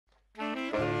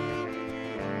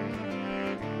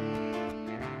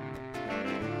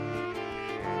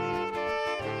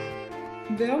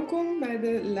Welkom bij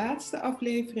de laatste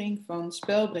aflevering van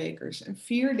Spelbrekers, een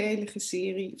 4-delige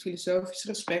serie filosofische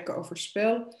gesprekken over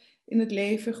spel in het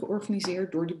leven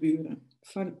georganiseerd door de buren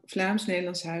van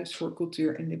Vlaams-Nederlands Huis voor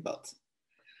Cultuur en Debat.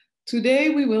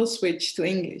 Today we will switch to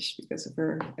English because of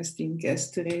our esteemed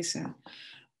guest Tereza.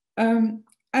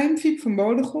 I'm Fiep van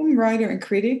Bodegom, writer and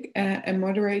critic, and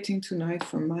moderating tonight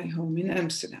from my home in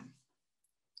Amsterdam.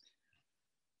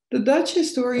 The Dutch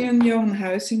historian Johan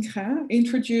Huizinga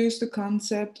introduced the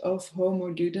concept of homo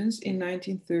ludens in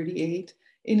 1938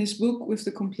 in his book with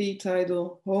the complete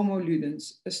title Homo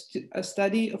Ludens, a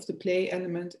study of the play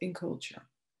element in culture.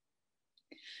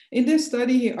 In this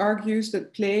study, he argues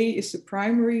that play is the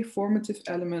primary formative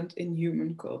element in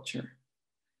human culture.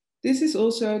 This is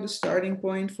also the starting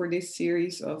point for this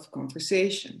series of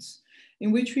conversations,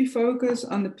 in which we focus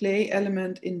on the play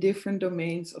element in different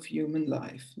domains of human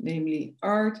life, namely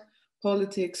art,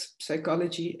 politics,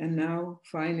 psychology, and now,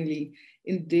 finally,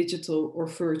 in the digital or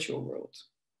virtual world.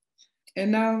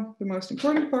 And now, the most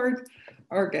important part,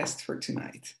 our guest for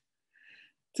tonight.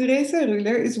 Tereza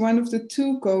Ruller is one of the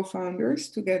two co-founders,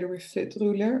 together with Vit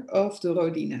Ruller, of the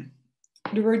Rodina.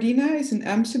 The Rodina is an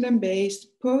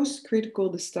Amsterdam-based post-critical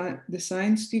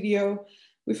design studio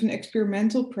with an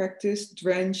experimental practice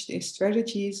drenched in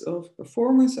strategies of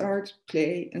performance art,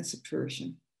 play, and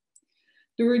subversion.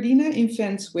 The Rodina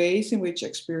invents ways in which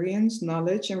experience,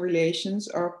 knowledge, and relations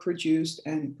are produced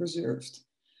and preserved.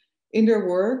 In their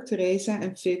work, Tereza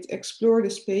and Vit explore the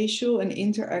spatial and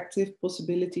interactive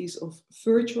possibilities of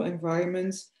virtual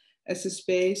environments as a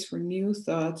space for new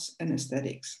thoughts and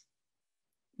aesthetics.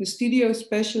 The studio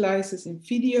specializes in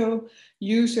video,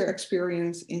 user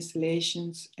experience,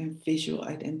 installations, and visual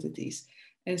identities.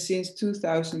 And since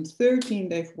 2013,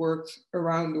 they've worked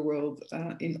around the world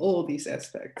in all these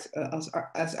aspects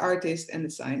as artists and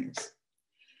designers.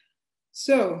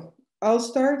 So I'll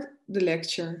start the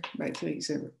lecture by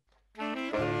Tereza.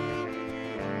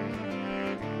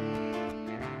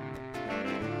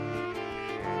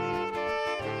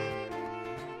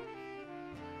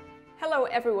 Hello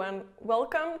everyone,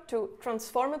 welcome to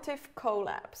Transformative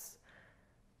Collabs.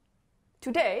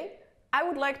 Today, I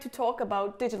would like to talk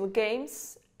about digital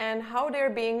games and how they're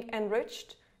being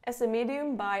enriched as a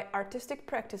medium by artistic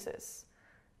practices.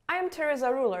 I am Tereza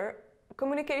Ruller,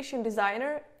 communication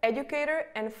designer, educator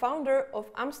and founder of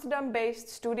Amsterdam-based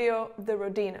studio The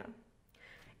Rodina.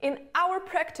 In our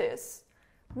practice,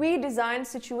 we design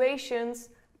situations,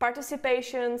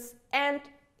 participations and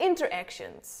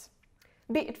interactions,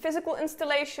 be it physical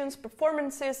installations,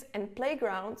 performances and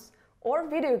playgrounds or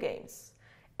video games,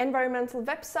 environmental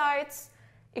websites,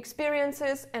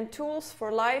 experiences and tools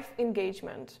for live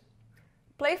engagement.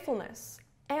 Playfulness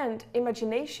and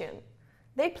imagination,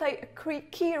 they play a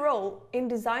key role in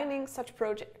designing such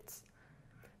projects.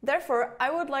 Therefore,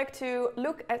 I would like to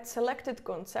look at selected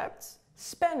concepts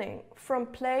spanning from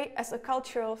play as a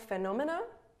cultural phenomena,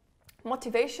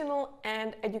 motivational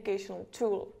and educational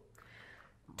tool,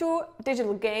 to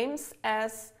digital games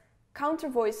as counter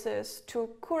voices to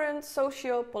current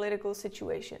socio-political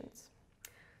situations.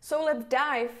 So let's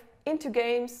dive into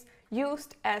games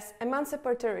used as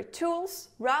emancipatory tools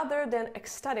rather than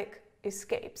ecstatic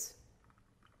escapes.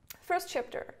 First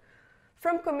chapter,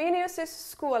 from Comenius'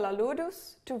 Scuola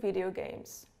Ludus to video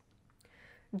games.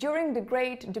 During the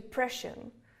Great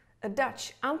Depression, a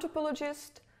Dutch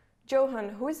anthropologist,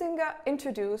 Johan Huizinga,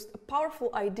 introduced a powerful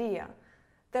idea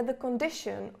that the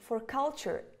condition for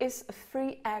culture is a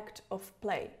free act of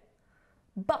play.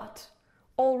 But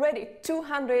already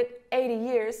 280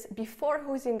 years before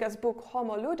Huizinga's book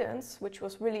Homo Ludens, which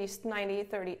was released in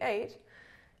 1938,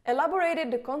 elaborated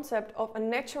the concept of a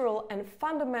natural and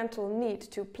fundamental need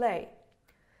to play.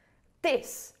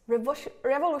 This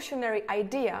revolutionary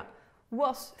idea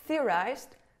was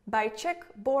theorized by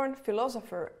Czech-born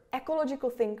philosopher, ecological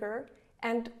thinker,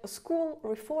 and a school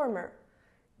reformer,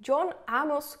 Jan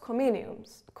Amos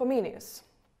Comenius,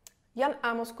 Jan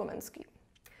Amos Komensky.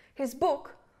 His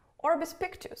book, Orbis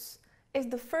Pictus, is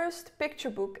the first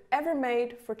picture book ever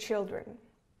made for children.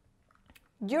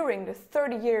 During the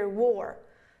 30-Year War,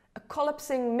 a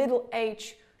collapsing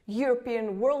middle-age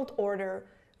European world order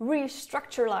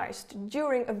restructuralized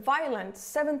during a violent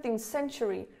 17th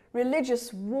century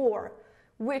religious war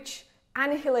which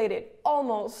annihilated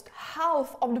almost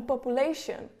half of the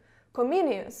population,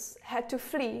 Comenius had to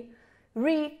flee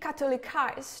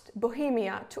re-Catholicized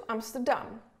Bohemia to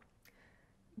Amsterdam.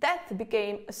 That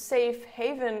became a safe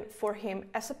haven for him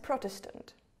as a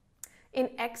Protestant. In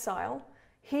exile,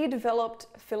 he developed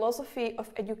a philosophy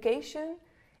of education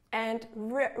and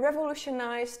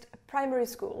revolutionized primary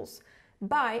schools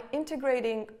by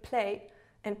integrating play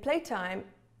and playtime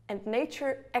and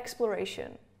nature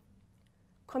exploration.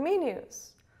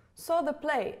 Comenius saw the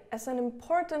play as an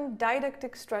important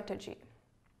didactic strategy.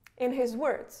 In his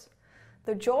words,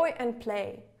 the joy and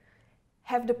play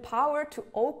have the power to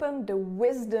open the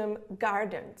wisdom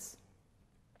gardens.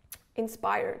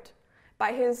 Inspired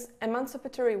by his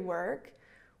emancipatory work,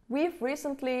 we've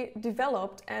recently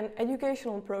developed an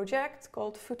educational project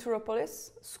called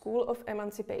Futuropolis, School of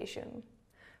Emancipation,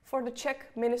 for the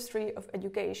Czech Ministry of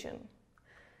Education,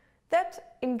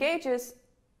 that engages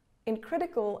in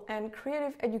critical and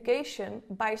creative education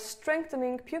by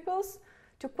strengthening pupils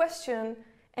to question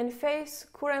and face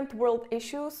current world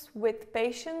issues with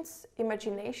patience,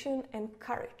 imagination, and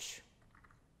courage.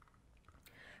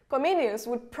 Comenius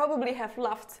would probably have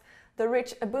loved the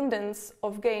rich abundance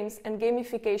of games and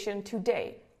gamification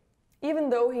today, even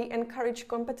though he encouraged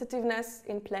competitiveness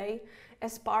in play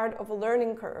as part of a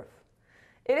learning curve.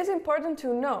 It is important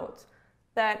to note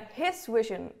that his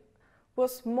vision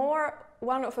was more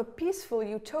one of a peaceful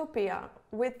utopia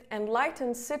with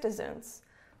enlightened citizens,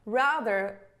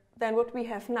 rather than what we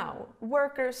have now,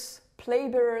 workers,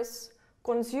 laborers,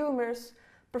 consumers,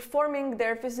 performing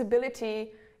their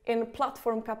visibility in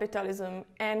platform capitalism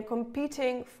and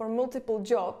competing for multiple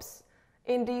jobs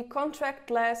in the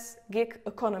contractless gig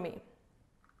economy.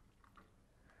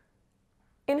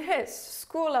 In his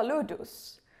Schola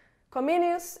Ludus,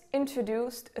 Comenius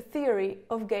introduced a theory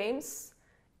of games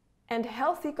and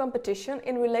healthy competition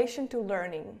in relation to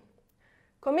learning.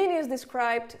 Comenius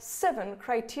described 7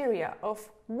 criteria of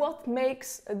what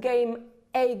makes a game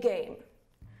a game: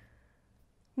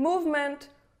 movement,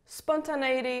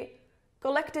 spontaneity,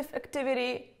 collective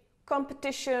activity,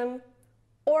 competition,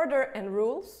 order and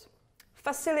rules,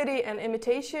 facility and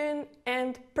imitation,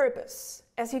 and purpose,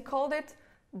 as he called it,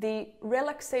 the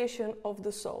relaxation of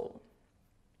the soul.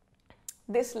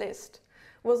 This list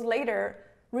was later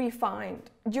refined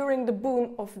during the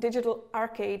boom of digital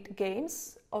arcade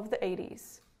games of the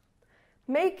 80s.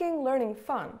 Making Learning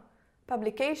Fun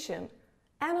publication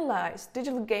analyzed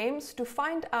digital games to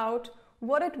find out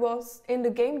what it was in the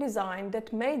game design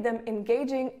that made them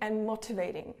engaging and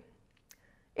motivating.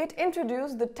 It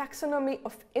introduced the taxonomy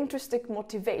of intrinsic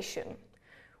motivation,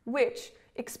 which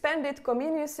expanded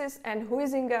Comenius's and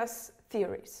Huizinga's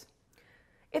theories.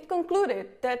 It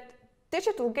concluded that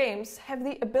digital games have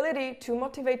the ability to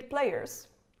motivate players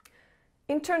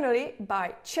internally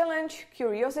by challenge,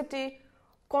 curiosity,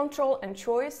 control and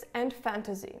choice, and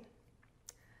fantasy.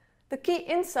 The key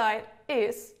insight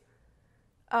is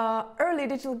early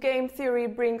digital game theory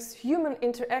brings human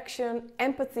interaction,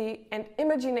 empathy, and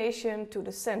imagination to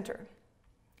the center.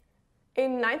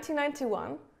 In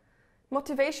 1991,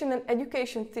 motivation and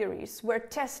education theories were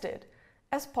tested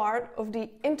as part of the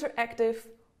interactive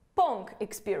Pong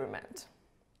experiment.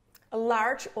 A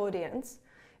large audience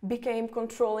became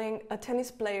controlling a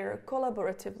tennis player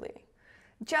collaboratively,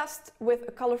 just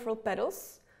with colorful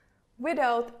pedals,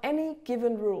 without any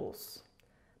given rules.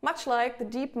 Much like the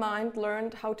deep mind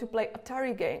learned how to play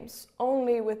Atari games,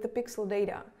 only with the pixel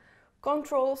data,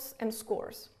 controls and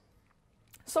scores.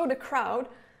 So the crowd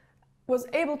was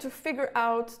able to figure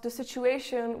out the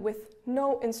situation with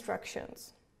no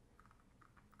instructions.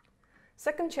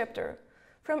 Second chapter,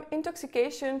 from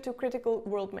intoxication to critical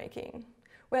world-making,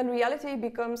 when reality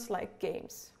becomes like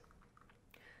games.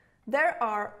 There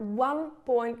are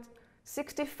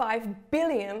 1.65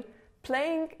 billion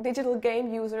playing digital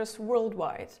game users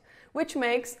worldwide, which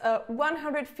makes a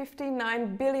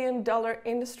 $159 billion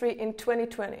industry in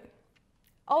 2020.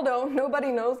 Although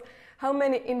nobody knows how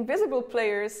many invisible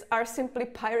players are simply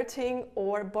pirating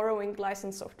or borrowing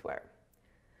licensed software.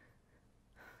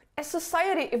 As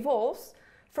society evolves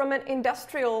from an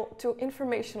industrial to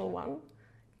informational one,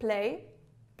 play,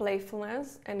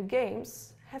 playfulness, and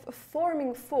games have a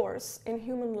forming force in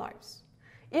human lives.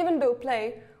 Even though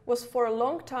play was for a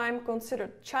long time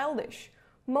considered childish,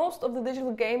 most of the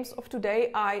digital games of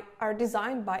today are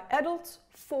designed by adults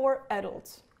for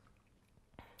adults.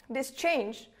 This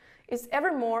change is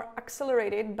ever more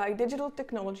accelerated by digital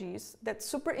technologies that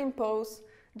superimpose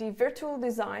the virtual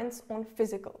designs on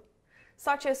physical,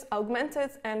 such as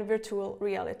augmented and virtual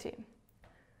reality.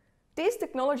 These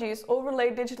technologies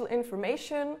overlay digital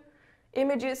information,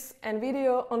 images, and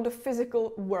video on the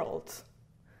physical world,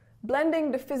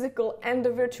 blending the physical and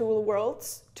the virtual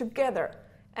worlds together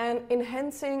and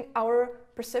enhancing our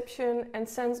perception and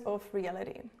sense of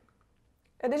reality.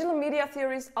 A digital media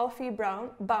theorist, Alfie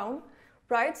Baum,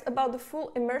 writes about the full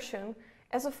immersion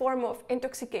as a form of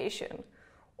intoxication,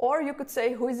 or you could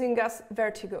say Huizinga's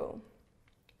vertigo.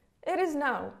 It is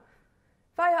now,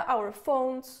 via our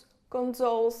phones,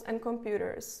 consoles, and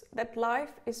computers, that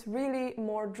life is really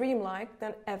more dreamlike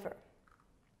than ever.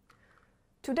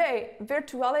 Today,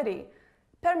 virtuality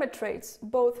penetrates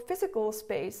both physical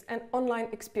space and online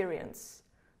experience.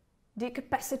 The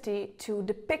capacity to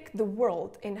depict the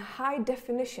world in high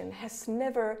definition has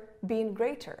never been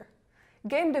greater.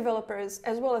 Game developers,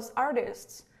 as well as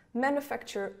artists,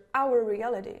 manufacture our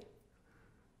reality.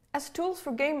 As tools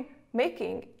for game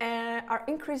making are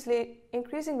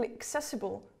increasingly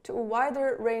accessible to a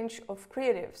wider range of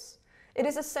creatives, it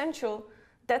is essential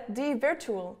that the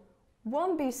virtual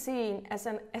won't be seen as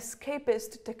an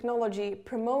escapist technology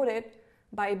promoted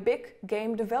by big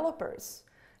game developers,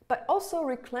 but also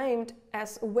reclaimed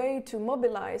as a way to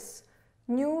mobilize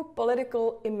new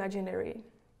political imaginary.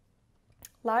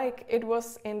 Like it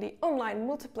was in the online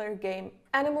multiplayer game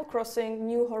Animal Crossing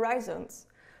New Horizons,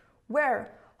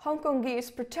 where Hong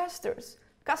Kongese protesters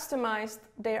customized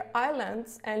their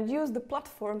islands and used the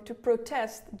platform to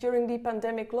protest during the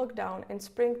pandemic lockdown in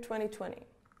spring 2020.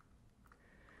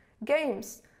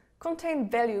 Games contain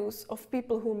values of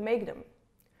people who make them.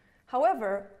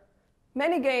 However,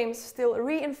 many games still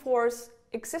reinforce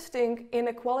existing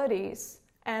inequalities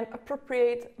and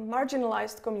appropriate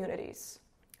marginalized communities,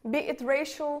 be it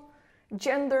racial,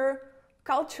 gender,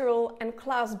 cultural, and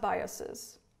class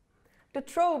biases. The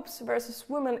Tropes versus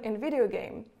Women in Video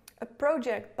Game, a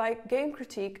project by game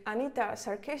critic Anita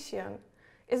Sarkeesian,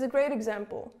 is a great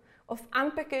example of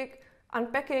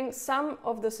unpacking some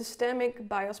of the systemic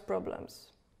bias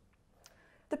problems.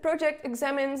 The project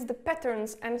examines the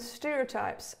patterns and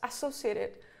stereotypes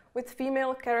associated with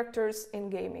female characters in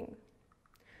gaming.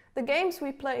 The games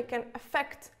we play can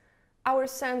affect our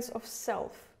sense of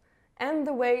self and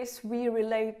the ways we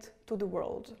relate to the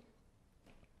world.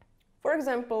 For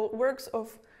example, works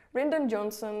of Lyndon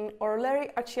Johnson or Larry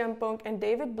Achiampong and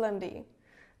David Blandy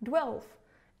delve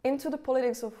into the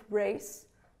politics of race,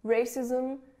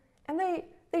 racism, and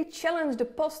they challenge the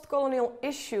post-colonial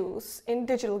issues in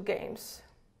digital games.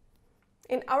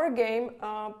 In our game,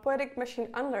 Poetic Machine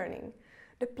Unlearning,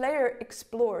 the player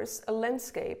explores a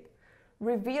landscape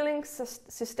revealing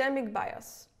systemic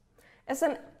bias. As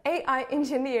an AI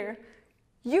engineer,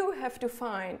 you have to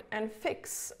find and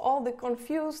fix all the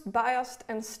confused, biased,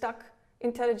 and stuck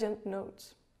intelligent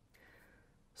nodes.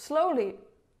 Slowly,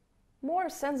 more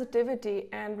sensitivity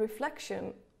and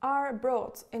reflection are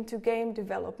brought into game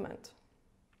development.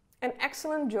 An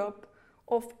excellent job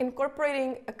of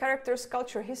incorporating a character's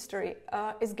culture history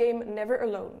is game Never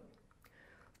Alone.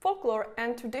 Folklore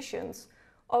and traditions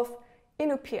of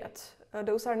Inupiat,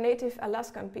 those are native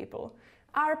Alaskan people,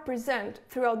 are present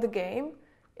throughout the game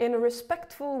in a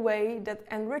respectful way that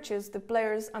enriches the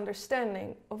player's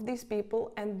understanding of these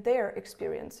people and their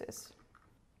experiences.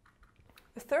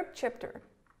 The third chapter,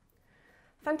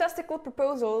 fantastical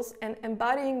proposals and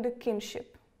embodying the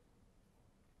kinship.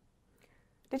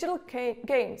 Digital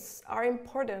games are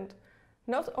important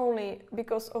not only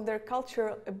because of their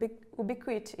cultural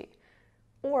ubiquity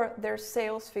or their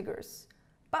sales figures,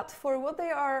 but for what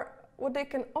they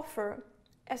can offer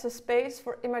as a space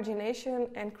for imagination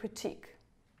and critique.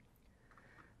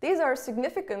 These are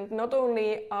significant not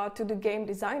only to the game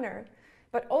designer,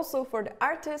 but also for the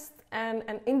artist and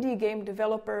an indie game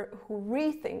developer who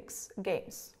rethinks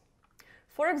games.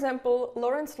 For example,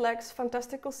 Lawrence Leck's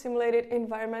fantastical simulated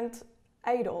environment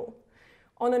Idle,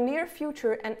 on a near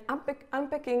future and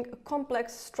unpacking a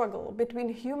complex struggle between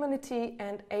humanity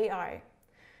and AI.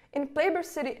 In Playber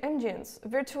City Engines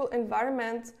virtual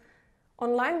environment,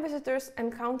 online visitors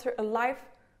encounter a live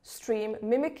stream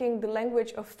mimicking the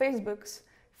language of Facebook's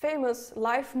famous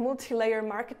live multi-layer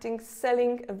marketing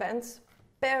selling events,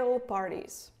 Peril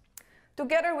Parties.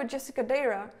 Together with Jessica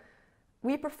Dara,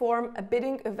 we perform a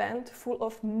bidding event full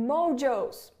of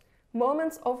mojos,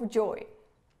 moments of joy.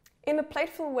 In a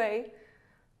playful way,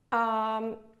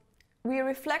 we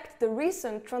reflect the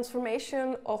recent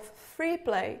transformation of free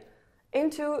play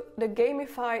into the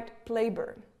gamified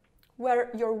Playber, where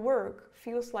your work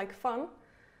feels like fun,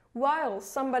 while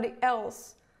somebody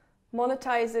else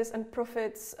monetizes and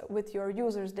profits with your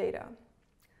users' data.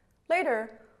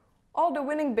 Later, all the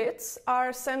winning bids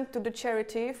are sent to the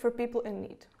charity for people in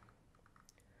need.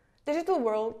 Digital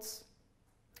worlds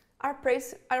are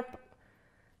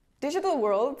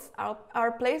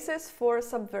places for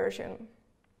subversion.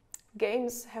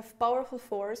 Games have powerful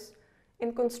force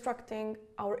in constructing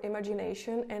our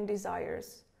imagination and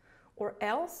desires, or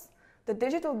else the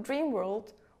digital dream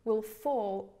world will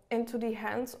fall into the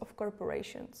hands of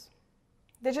corporations.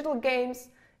 Digital games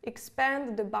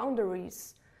expand the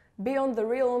boundaries beyond the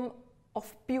realm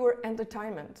of pure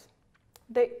entertainment.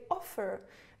 They offer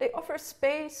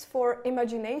space for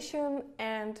imagination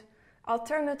and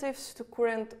alternatives to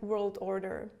current world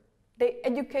order. They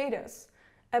educate us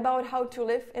about how to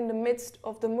live in the midst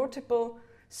of the multiple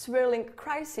swirling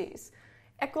crises,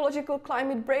 ecological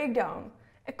climate breakdown,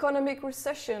 economic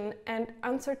recession, and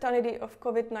uncertainty of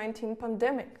COVID-19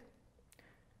 pandemic.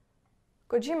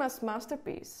 Kojima's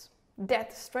masterpiece,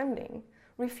 Death Stranding,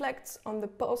 reflects on the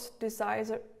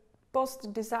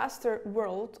post-disaster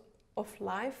world of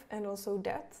life and also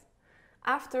death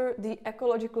after the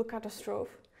ecological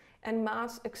catastrophe and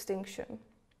mass extinction.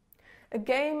 A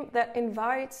game that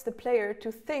invites the player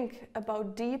to think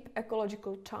about deep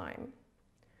ecological time.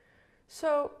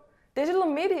 So, digital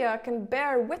media can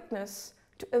bear witness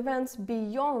to events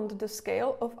beyond the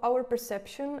scale of our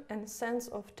perception and sense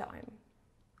of time.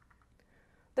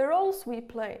 The roles we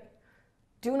play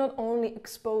do not only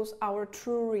expose our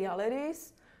true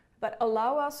realities, but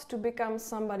allow us to become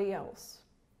somebody else.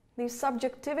 The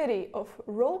subjectivity of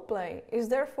roleplay is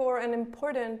therefore an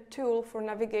important tool for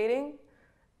navigating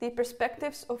the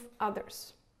perspectives of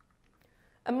others.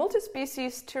 A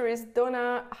multi-species tourist,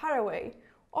 Donna Haraway,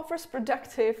 offers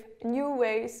productive new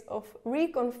ways of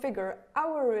reconfigure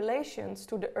our relations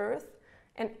to the Earth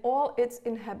and all its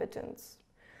inhabitants.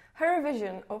 Her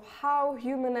vision of how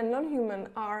human and non-human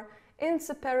are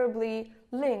inseparably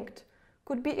linked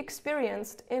could be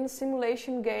experienced in a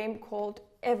simulation game called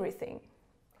Everything.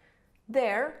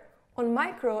 There, on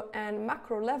micro and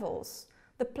macro levels,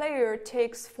 the player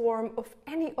takes form of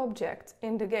any object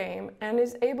in the game and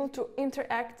is able to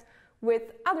interact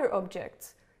with other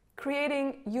objects,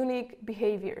 creating unique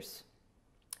behaviors.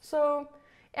 So,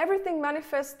 Everything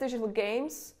manifests digital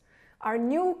games are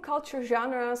new culture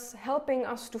genres helping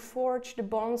us to forge the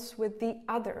bonds with the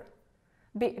other,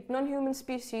 be it non-human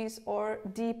species or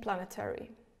deplanetary.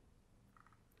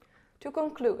 To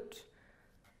conclude,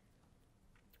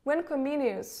 when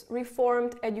Comenius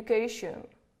reformed education,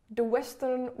 the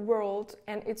Western world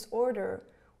and its order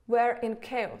were in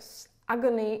chaos,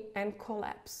 agony, and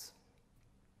collapse.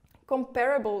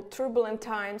 Comparable turbulent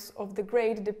times of the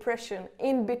Great Depression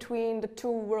in between the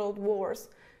two world wars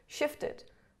shifted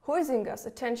Huizinga's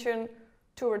attention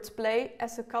towards play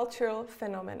as a cultural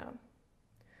phenomenon.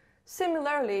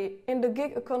 Similarly, in the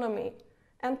gig economy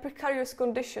and precarious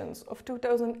conditions of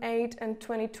 2008 and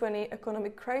 2020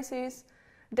 economic crises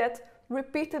that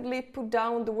repeatedly put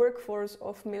down the workforce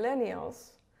of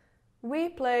millennials, we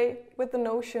play with the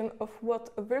notion of what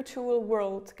a virtual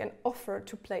world can offer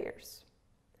to players.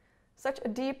 Such a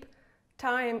deep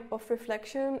time of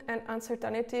reflection and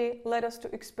uncertainty led us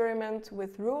to experiment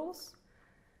with rules,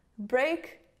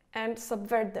 break and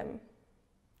subvert them.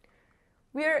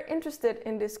 We are interested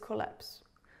in this collapse,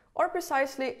 or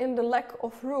precisely in the lack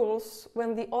of rules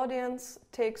when the audience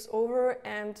takes over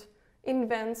and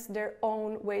invents their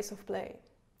own ways of play.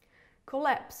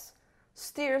 Collapse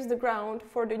steers the ground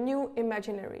for the new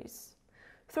imaginaries.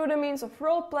 Through the means of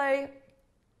role-play,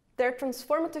 their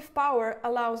transformative power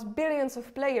allows billions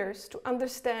of players to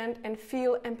understand and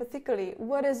feel empathically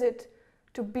what is it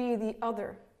to be the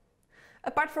other.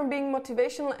 Apart from being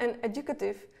motivational and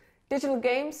educative, digital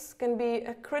games can be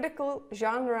a critical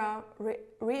genre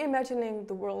reimagining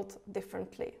the world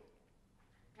differently.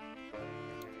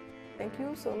 Thank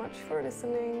you so much for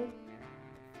listening.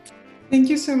 Thank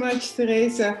you so much,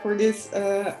 Tereza,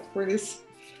 for this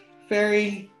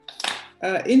very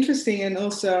interesting and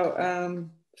also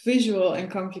visual and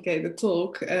complicated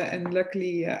talk. And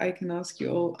luckily, I can ask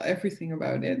you everything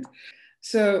about it.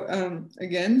 So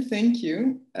again, thank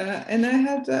you. And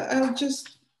I'll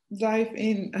just dive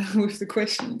in with the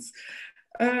questions.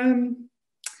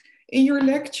 In your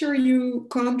lecture, you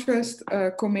contrast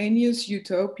Comenius'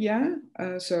 utopia,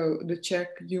 so the Czech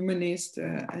humanist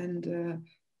and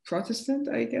Protestant,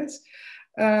 I guess,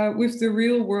 with the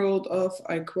real world of,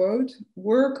 I quote,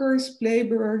 workers,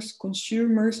 laborers,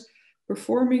 consumers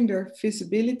performing their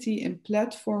visibility in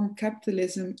platform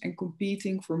capitalism and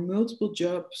competing for multiple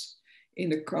jobs in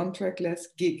the contractless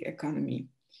gig economy.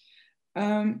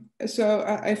 So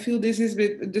I feel this is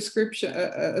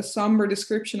a somber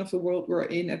description of the world we're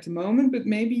in at the moment, but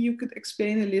maybe you could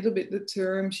explain a little bit the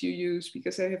terms you use,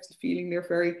 because I have the feeling they're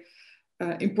very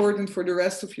important for the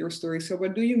rest of your story. So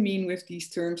what do you mean with these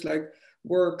terms like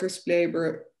workers,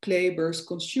 laborers,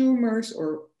 consumers,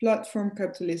 or platform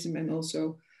capitalism, and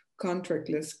also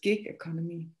contractless gig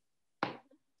economy?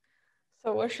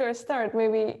 So where should I start?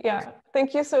 Maybe, yeah.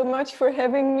 Thank you so much for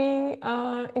having me,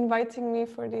 inviting me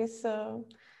for these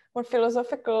more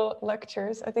philosophical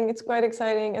lectures. I think it's quite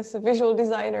exciting as a visual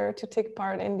designer to take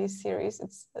part in this series.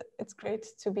 It's great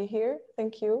to be here.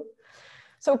 Thank you.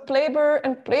 So Playber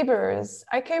and Playberers.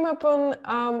 I came upon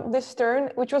this term,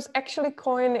 which was actually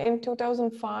coined in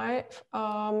 2005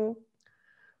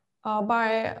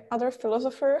 by other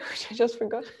philosopher, which I just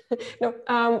forgot. No,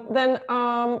 then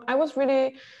I was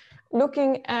really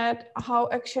looking at how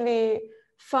actually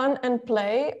fun and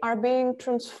play are being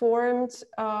transformed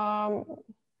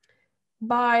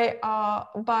by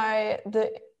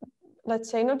the, let's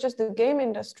say, not just the game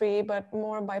industry, but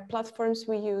more by platforms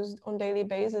we use on daily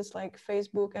basis, like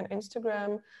Facebook and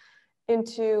Instagram,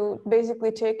 into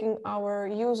basically taking our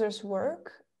users'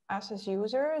 work us as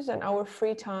users and our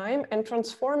free time and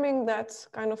transforming that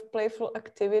kind of playful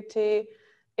activity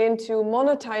into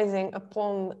monetizing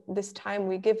upon this time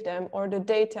we give them or the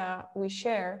data we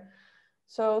share.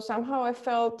 So somehow I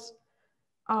felt,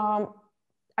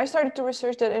 I started to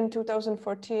research that in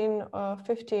 2014,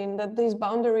 15, that these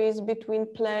boundaries between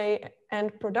play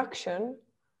and production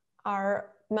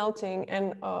are melting,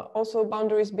 and also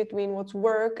boundaries between what's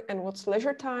work and what's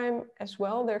leisure time as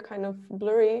well, they're kind of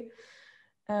blurry.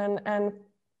 And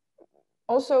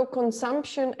also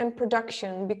consumption and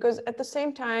production, because at the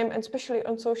same time, and especially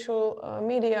on social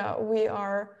media, we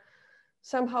are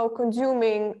somehow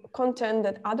consuming content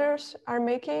that others are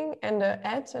making and the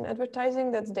ads and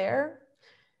advertising that's there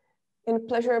in a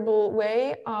pleasurable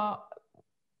way.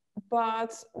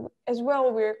 But as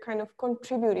well, we're kind of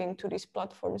contributing to these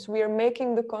platforms. We are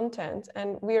making the content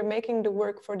and we are making the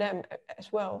work for them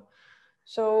as well.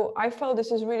 So I felt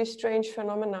this is really strange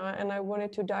phenomena and I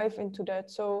wanted to dive into that.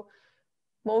 So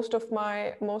most of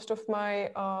my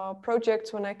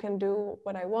projects, when I can do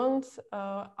what I want,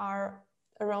 are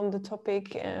around the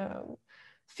topic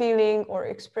feeling or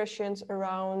expressions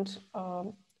around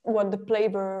what the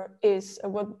playber is,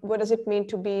 what does it mean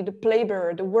to be the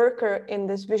playber, the worker in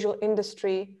this visual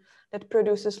industry that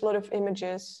produces a lot of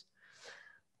images.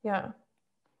 Yeah.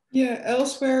 Yeah,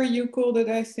 elsewhere you called it,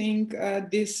 I think,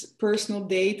 this personal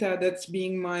data that's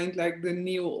being mined, like the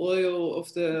new oil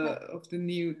of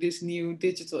this new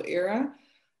digital era.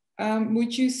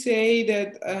 Would you say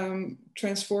that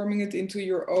transforming it into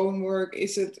your own work,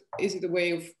 is it a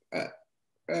way of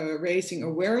raising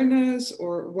awareness,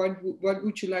 or what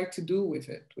would you like to do with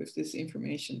it, with this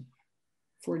information?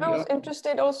 I was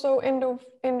interested also in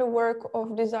the work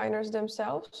of designers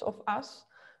themselves, of us.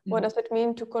 What does it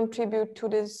mean to contribute to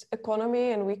this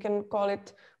economy? And we can call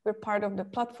it, we're part of the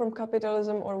platform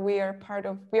capitalism, or we are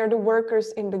the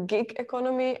workers in the gig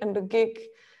economy. And the gig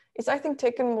is, I think,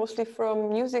 taken mostly from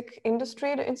music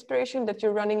industry, the inspiration that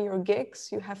you're running your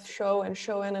gigs, you have show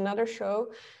and another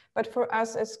show. But for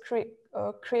us as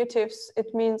creatives,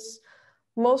 it means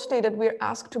mostly that we're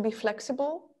asked to be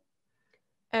flexible.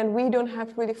 And we don't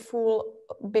have really full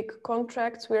big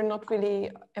contracts. We're not really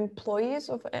employees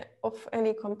of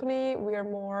any company. We are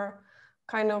more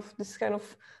kind of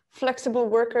flexible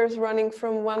workers running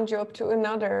from one job to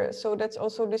another. So that's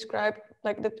also described,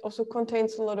 like that also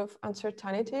contains a lot of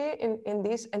uncertainty in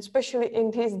these, and especially in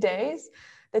these days,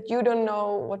 that you don't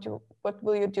know what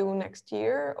will you do next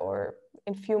year or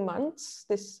in few months.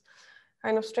 This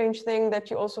kind of strange thing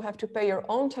that you also have to pay your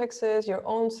own taxes, your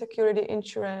own security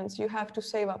insurance, you have to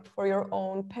save up for your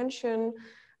own pension.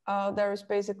 There is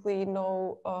basically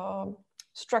no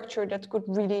structure that could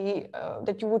really,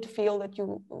 that you would feel that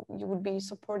you would be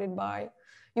supported by.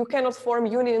 You cannot form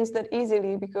unions that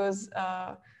easily because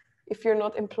if you're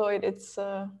not employed, it's,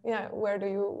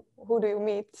 who do you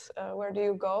meet, where do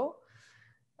you go?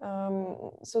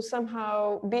 So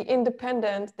somehow be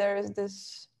independent, there is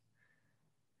this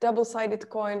double-sided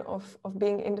coin of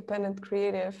being independent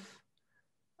creative.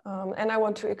 And I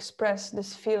want to express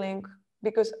this feeling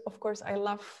because, of course, I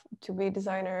love to be a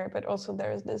designer, but also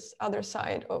there is this other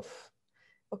side of,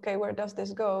 okay, where does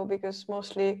this go? Because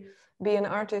mostly be an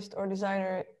artist or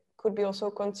designer could be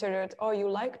also considered, oh, you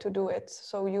like to do it.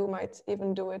 So you might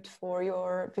even do it for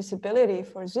your visibility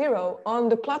for zero on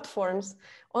the platforms,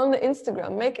 on the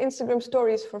Instagram, make Instagram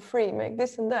stories for free, make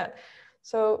this and that.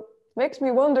 So makes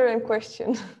me wonder and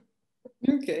question.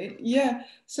 Okay, yeah.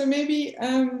 So maybe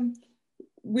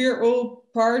we're all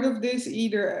part of this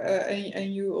either,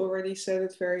 and you already said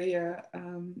it very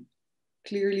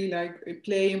clearly, like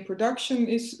play and production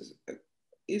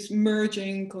is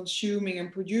merging, consuming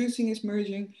and producing is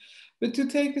merging. But to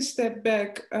take a step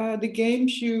back, the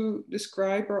games you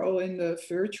describe are all in the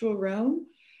virtual realm.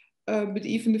 But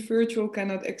even the virtual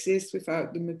cannot exist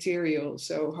without the material.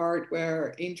 So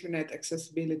hardware, internet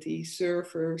accessibility,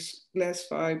 servers, glass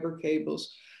fiber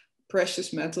cables,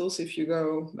 precious metals, if you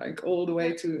go like all the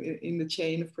way to in the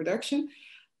chain of production.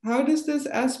 How does this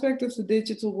aspect of the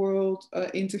digital world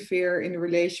interfere in the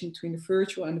relation between the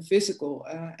virtual and the physical?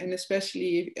 And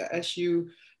especially as you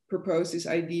propose this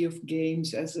idea of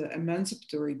games as an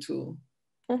emancipatory tool?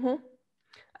 Mm-hmm.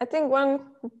 I think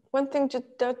one thing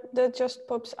that just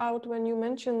pops out when you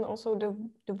mention also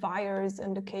the wires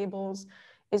and the cables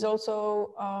is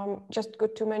also just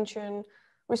good to mention.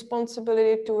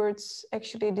 responsibility towards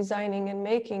actually designing and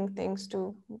making things,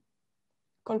 to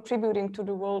contributing to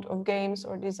the world of games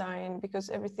or design, because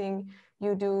everything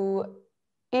you do,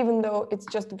 even though it's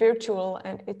just virtual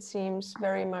and it seems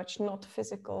very much not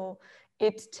physical,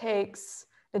 it takes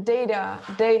the data,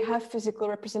 they have physical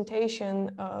representation,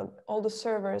 all the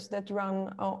servers that run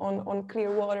on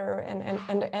clear water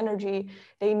and the energy,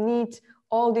 they need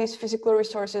all these physical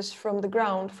resources from the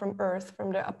ground, from Earth,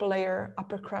 from the upper layer,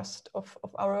 upper crust of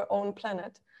our own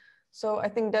planet. So I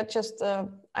think that just,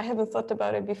 I haven't thought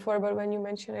about it before, but when you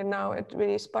mention it now, it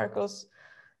really sparkles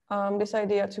this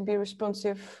idea to be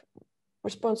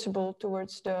responsible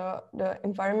towards the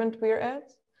environment we're at.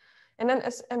 And then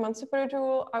as emancipatory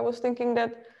tool, I was thinking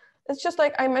that it's just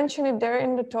like I mentioned it there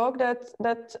in the talk, that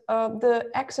the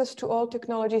access to all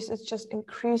technologies is just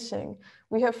increasing.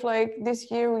 We have, like,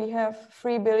 this year we have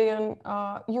 3 billion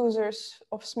users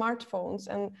of smartphones,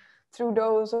 and through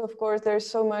those, of course, there's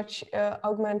so much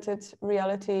augmented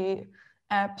reality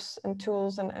apps and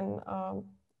tools and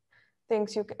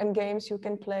things and games you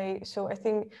can play. So I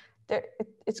think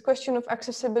it's a question of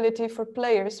accessibility for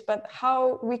players, but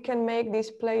how we can make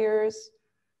these players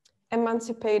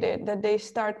emancipated, that they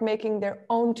start making their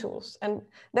own tools. And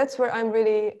that's where I'm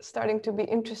really starting to be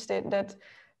interested, that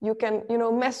you can, you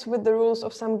know, mess with the rules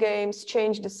of some games,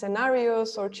 change the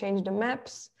scenarios or change the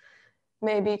maps,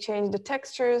 maybe change the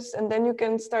textures, and then you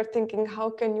can start thinking, how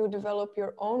can you develop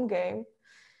your own game?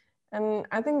 And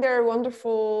I think there are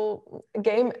wonderful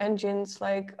game engines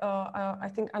like I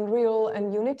think Unreal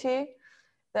and Unity,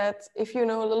 that if you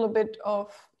know a little bit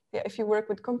of, if you work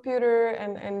with computer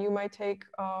and you might take,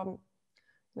 you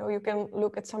know, you can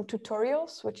look at some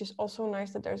tutorials, which is also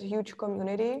nice that there's a huge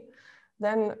community.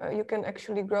 Then you can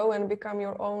actually grow and become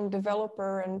your own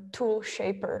developer and tool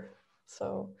shaper.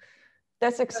 So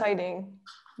that's exciting.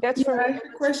 That's for me. I have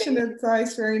a question that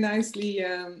ties very nicely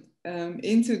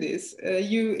into this.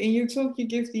 In your talk, you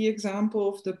give the example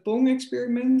of the Pong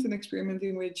experiment, an experiment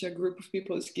in which a group of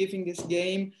people is giving this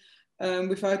game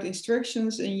without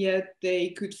instructions, and yet they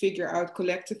could figure out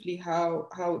collectively how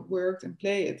it worked and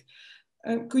play it.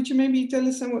 Could you maybe tell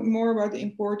us somewhat more about the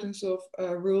importance of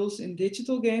rules in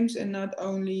digital games, and not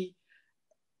only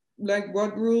like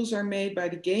what rules are made by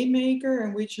the game maker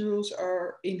and which rules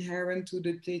are inherent to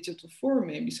the digital form,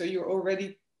 maybe? So you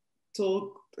already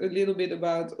talked a little bit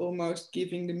about almost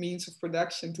giving the means of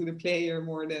production to the player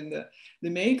more than the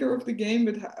maker of the game,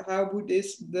 but how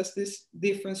does this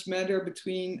difference matter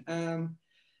between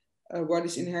what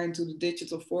is inherent to the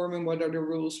digital form and what are the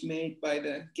rules made by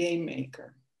the game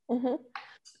maker? Mm-hmm.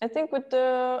 I think with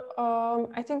the,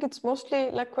 I think it's mostly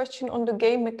like question on the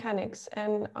game mechanics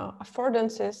and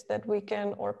affordances that we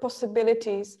can, or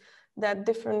possibilities that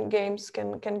different games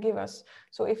can give us.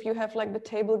 So if you have like the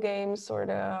table games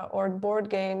or board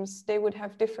games, they would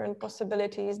have different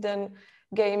possibilities than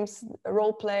games,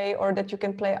 role play, or that you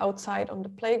can play outside on the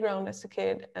playground as a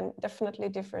kid, and definitely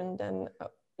different than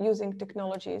using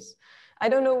technologies. I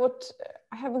don't know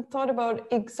I haven't thought about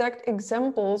exact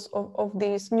examples of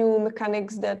these new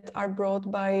mechanics that are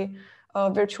brought by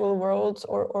virtual worlds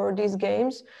or these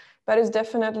games, but it's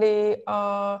definitely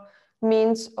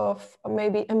means of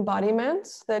maybe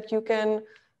embodiments that you can,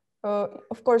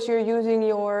 of course, you're using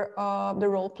your the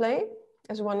role play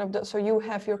as one of the, so you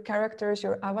have your characters,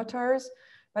 your avatars,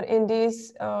 but in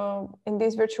these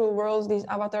virtual worlds, these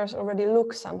avatars already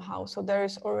look somehow. So there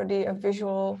is already a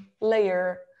visual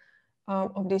layer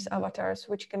of these avatars,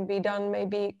 which can be done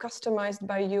maybe customized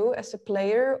by you as a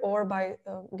player or by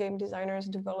game designers,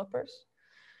 developers.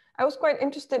 I was quite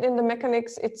interested in the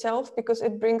mechanics itself because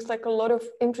it brings like a lot of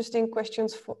interesting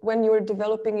questions for when you're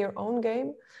developing your own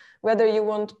game, whether you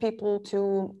want people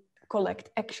to collect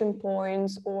action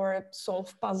points or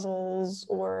solve puzzles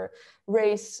or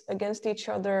race against each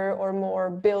other or more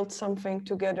build something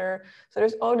together. So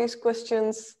there's all these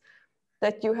questions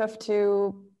that you have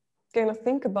to kind of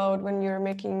think about when you're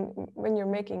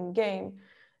making game.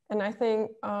 And I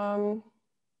think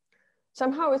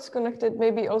somehow it's connected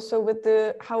maybe also with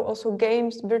how also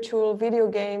games, virtual video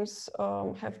games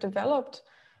have developed,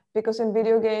 because in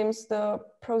video games, the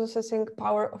processing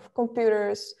power of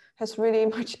computers has really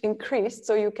much increased,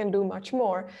 so you can do much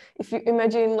more. If you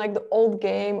imagine like the old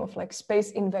game of like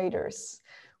Space Invaders,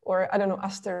 or I don't know,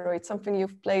 Asteroid, something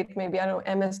you've played, maybe, I don't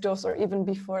know, MS-DOS or even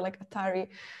before like Atari,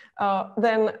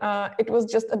 then it was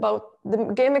just about, the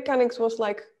game mechanics was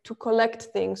like to collect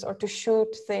things or to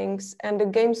shoot things, and the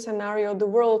game scenario, the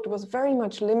world was very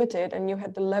much limited and you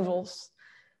had the levels.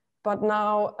 But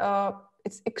now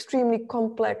it's extremely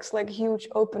complex, like huge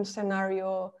open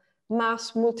scenario,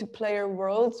 mass multiplayer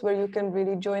worlds where you can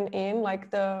really join in,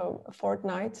 like the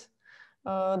Fortnite.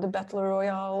 the Battle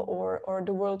Royale or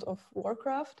the world of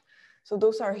Warcraft. So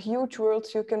those are huge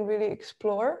worlds you can really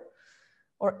explore,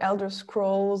 or Elder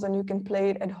Scrolls, and you can play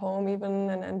it at home even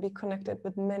and be connected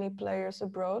with many players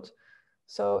abroad.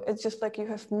 So it's just like you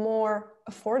have more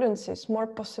affordances, more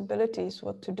possibilities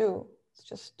what to do. It's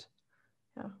just,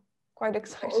 yeah, quite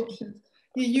exciting. Options.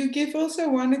 You give also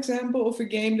one example of a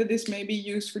game that is maybe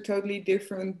used for totally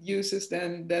different uses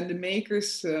than the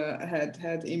makers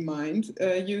had in mind.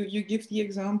 You give the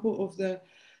example of the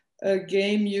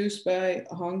game used by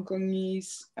Hong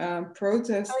Kongese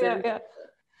protesters. Oh,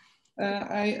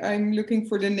 yeah. I'm looking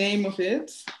for the name of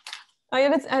it. Oh yeah,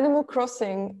 that's Animal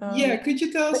Crossing. Yeah, could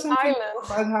you tell us something island.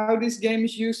 about how this game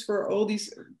is used for all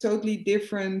these totally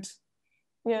different?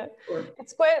 Yeah,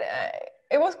 it's quite.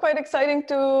 It was quite exciting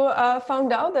to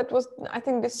find out. That was, I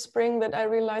think, this spring that I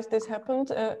realized this happened.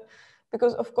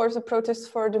 Because of course the protests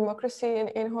for democracy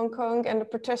in Hong Kong, and the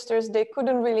protesters, they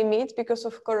couldn't really meet because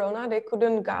of Corona, they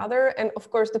couldn't gather. And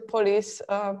of course the police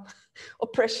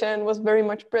oppression was very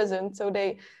much present. So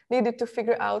they needed to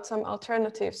figure out some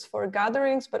alternatives for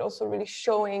gatherings, but also really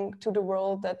showing to the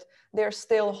world that they're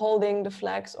still holding the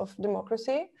flags of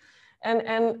democracy.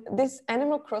 And this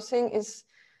Animal Crossing is,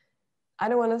 I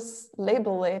don't want to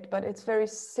label it, but it's very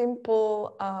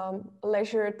simple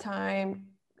leisure time.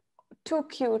 Too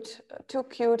cute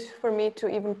for me to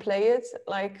even play it.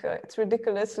 Like it's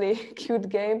ridiculously cute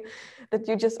game that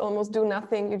you just almost do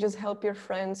nothing. You just help your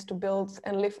friends to build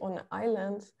and live on an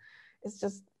island. It's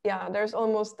just, yeah, there's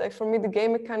almost like, for me, the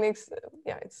game mechanics,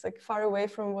 yeah, it's like far away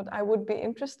from what I would be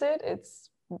interested. It's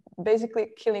basically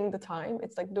killing the time.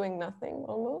 It's like doing nothing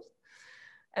almost.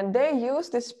 And they use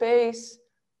this space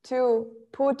to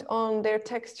put on their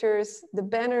textures the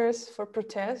banners for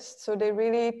protest. So they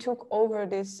really took over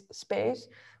this space,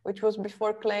 which was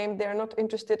before claimed they're not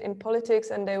interested in politics,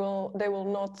 and they will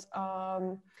not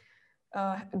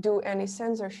do any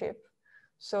censorship.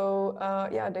 So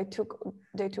yeah, they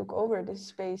took over this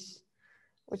space.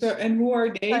 So, and who are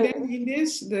they then in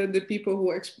this? The people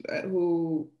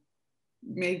who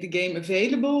make the game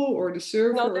available, or the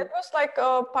server? No, that was like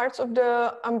parts of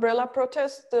the umbrella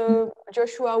protest,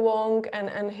 Joshua Wong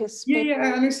and his people. Yeah,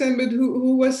 I understand, but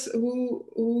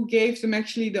who gave them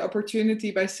actually the opportunity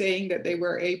by saying that they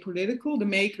were apolitical? The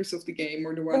makers of the game,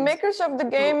 or the ones? The makers of the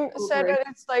game said that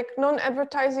it's like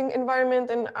non-advertising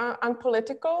environment and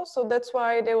unpolitical, so that's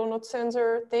why they will not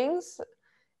censor things.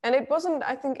 And it wasn't,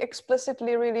 I think,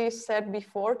 explicitly really said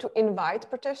before to invite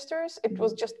protesters. It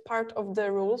was just part of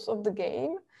the rules of the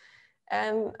game.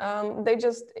 And they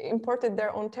just imported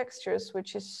their own textures,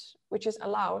 which is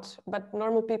allowed. But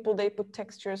normal people, they put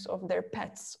textures of their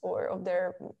pets or of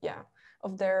their, yeah,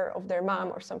 of their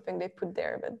mom or something they put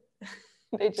there. But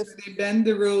they just... So they bend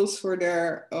the rules for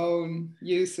their own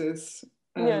uses.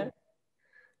 Yeah,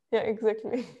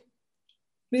 exactly.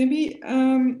 Maybe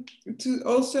to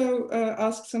also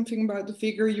ask something about the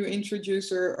figure you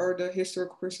introduced, or the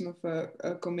historical person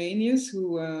of Comenius,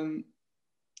 who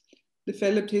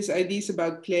developed his ideas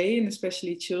about play, and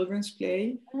especially children's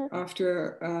play,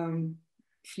 after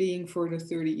fleeing for the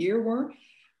 30-year War.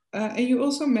 And you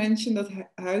also mentioned that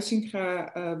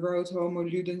Huizinga wrote Homo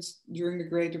Ludens during the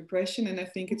Great Depression, and I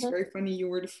think it's very funny you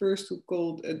were the first who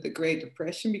called it the Great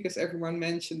Depression, because everyone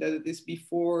mentioned that it is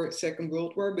before Second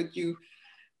World War, but you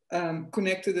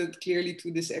connected it clearly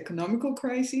to this economical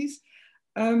crisis.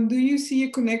 Do you see a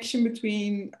connection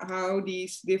between how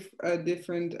these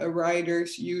different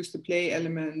writers use the play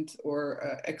element,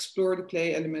 or explore the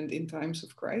play element in times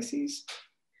of crises?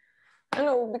 I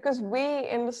know, because we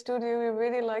in the studio, we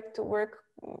really like to work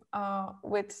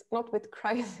with, not with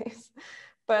crises,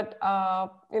 but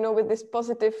you know, with this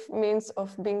positive means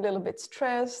of being a little bit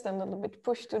stressed and a little bit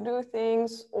pushed to do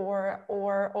things,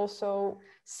 or also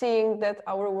seeing that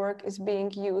our work is being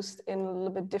used in a little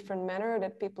bit different manner,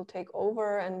 that people take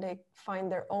over and they find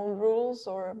their own rules,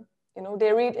 or you know,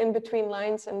 they read in between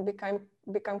lines and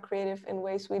become creative in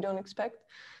ways we don't expect.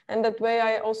 And that way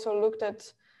I also looked at,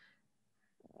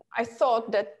 I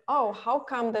thought that, oh, how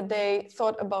come that they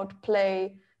thought about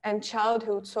play and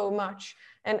childhood so much?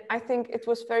 And I think it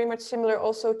was very much similar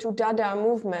also to Dada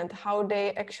movement, how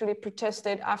they actually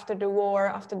protested after the war,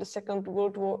 after the Second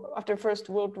World War, after First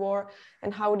World War,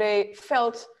 and how they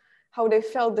felt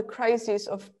the crisis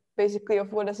of basically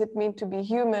of what does it mean to be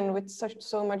human with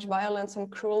so much violence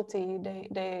and cruelty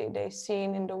they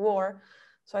seen in the war.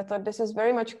 So I thought this is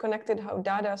very much connected how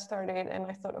Dada started, and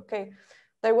I thought, okay,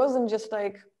 there wasn't just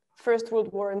like First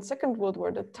World War and Second World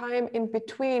War. The time in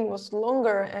between was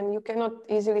longer, and you cannot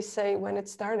easily say when it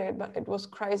started, but it was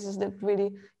crisis that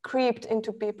really creeped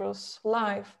into people's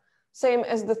life Same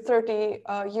as the 30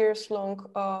 years long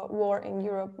war in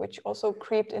Europe, which also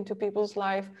creeped into people's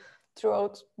life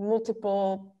throughout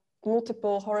multiple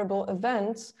horrible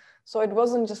events. So it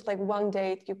wasn't just like one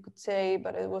date, you could say,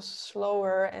 but it was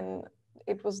slower and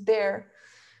it was there.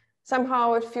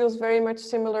 Somehow it feels very much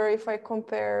similar if I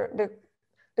compare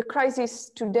the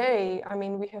crises today. I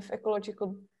mean, we have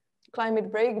ecological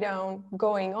climate breakdown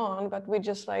going on, but we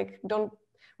just like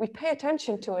we pay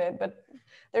attention to it. But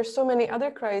there's so many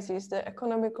other crises, the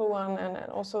economical one and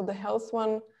also the health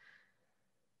one.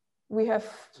 We have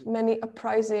many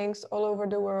uprisings all over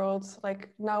the world. Like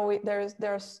now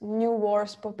there's new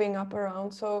wars popping up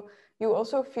around. So you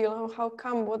also feel, how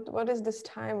come, what is this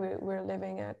time we're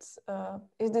living at?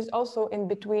 Is this also in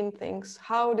between things?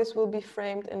 How this will be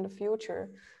framed in the future?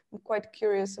 I'm quite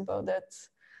curious about that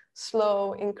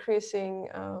slow increasing,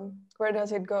 where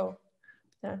does it go?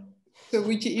 Yeah. So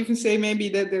would you even say maybe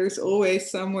that there's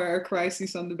always somewhere a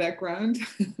crisis on the background?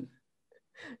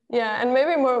 Yeah, and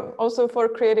maybe more also for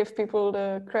creative people,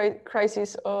 the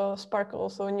crisis spark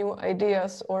also new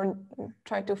ideas or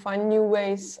try to find new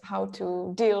ways how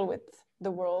to deal with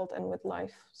the world and with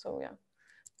life. So yeah.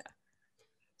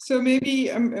 So maybe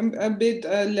a bit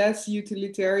less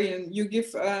utilitarian. You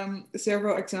give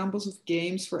several examples of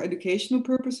games for educational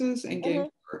purposes and games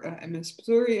for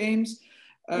emancipatory aims,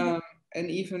 and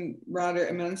even rather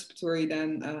emancipatory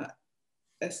than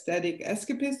aesthetic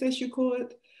escapist, as you call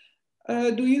it.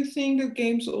 Do you think that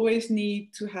games always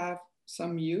need to have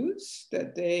some use?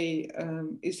 That they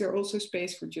is there also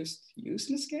space for just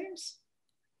useless games?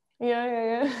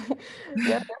 Yeah,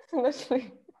 yeah,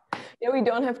 definitely. Yeah, we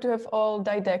don't have to have all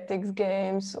didactics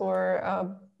games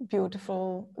or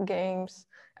beautiful games.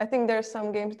 I think there are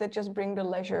some games that just bring the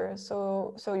leisure,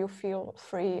 so you feel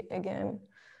free again.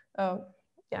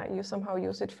 Yeah, you somehow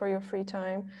use it for your free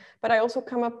time. But I also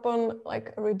come up on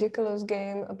like a ridiculous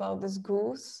game about this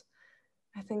goose.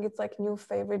 I think it's like new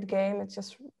favorite game. It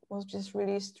was just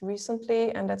released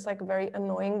recently, and that's like a very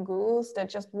annoying goose that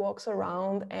just walks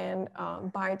around and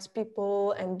bites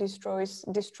people and destroys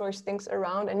things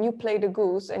around. And you play the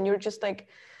goose, and you're just like,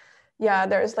 yeah,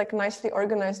 there is like nicely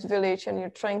organized village, and you're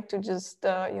trying to just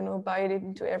bite it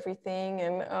into everything.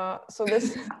 And so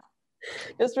this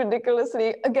just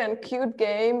ridiculously again cute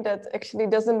game that actually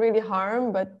doesn't really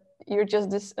harm, but you're just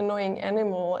this annoying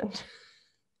animal and.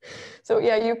 So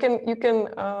yeah, you can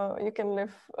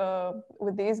live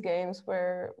with these games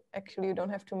where actually you don't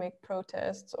have to make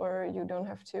protests or you don't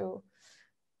have to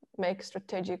make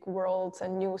strategic worlds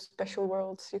and new special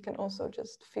worlds. You can also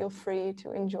just feel free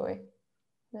to enjoy.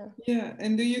 Yeah. Yeah,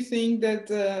 and do you think that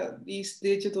these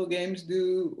digital games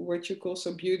do what you call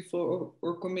so beautiful,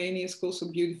 or Comenius calls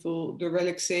so beautiful, the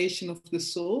relaxation of the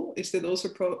soul? Is that also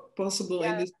possible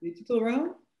in this digital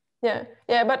realm? Yeah,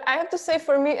 but I have to say,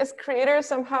 for me as creator,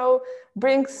 somehow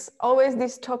brings always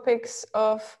these topics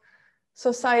of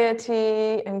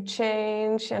society and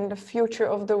change and the future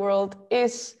of the world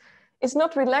is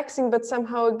not relaxing, but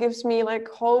somehow it gives me like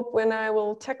hope when I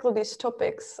will tackle these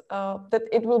topics, that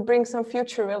it will bring some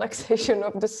future relaxation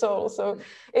of the soul. So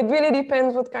it really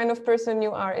depends what kind of person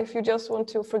you are. If you just want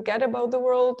to forget about the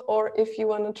world, or if you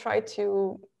want to try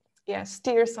to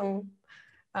steer some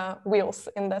wheels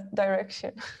in that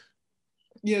direction.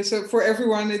 Yeah, so for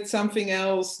everyone, it's something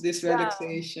else, this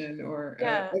relaxation or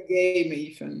a game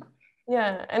even.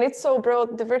 Yeah, and it's so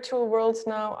broad. The virtual worlds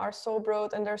now are so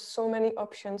broad, and there's so many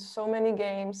options, so many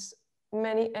games,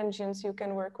 many engines you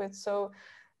can work with. So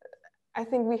I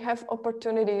think we have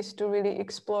opportunities to really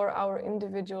explore our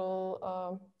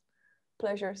individual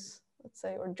pleasures, let's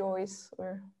say, or joys,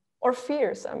 or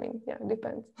fears. I mean, yeah, it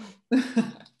depends.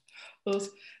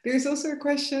 There's also a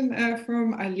question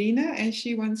from Alina, and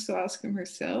she wants to ask him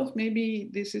herself. Maybe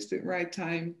this is the right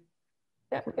time.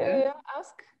 Yeah,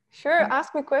 ask. Sure,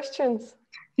 ask me questions.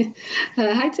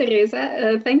 Hi,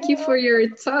 Tereza. Thank you for your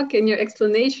talk and your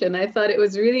explanation. I thought it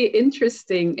was really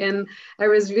interesting, and I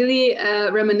was really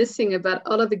reminiscing about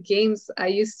all of the games I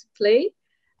used to play.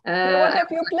 What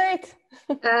have you played?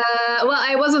 Well,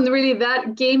 I wasn't really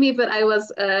that gamey, but I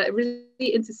was really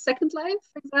into Second Life,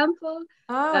 for example.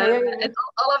 And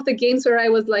all of the games where I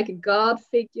was like a god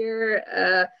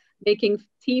figure, making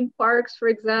theme parks, for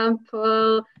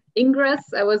example.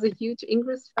 Ingress, I was a huge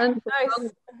Ingress fan.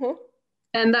 Nice.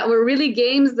 And that were really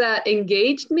games that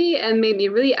engaged me and made me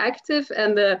really active.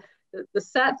 And the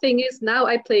sad thing is now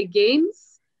I play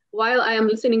games while I am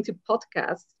listening to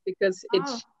podcasts, because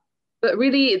it's but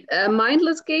really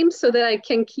mindless games so that I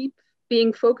can keep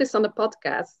being focused on the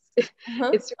podcast.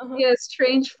 It's really a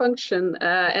strange function.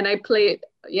 And I play,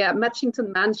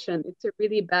 Matchington Mansion. It's a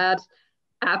really bad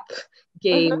app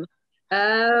game.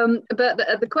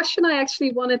 But the question I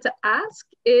actually wanted to ask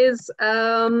is,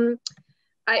 I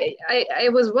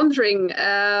was wondering,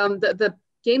 the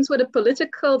games with a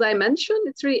political dimension,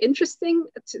 it's really interesting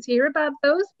to hear about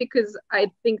those, because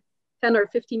I think 10 or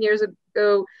 15 years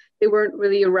ago, they weren't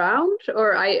really around,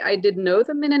 or I didn't know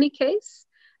them in any case.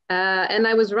 And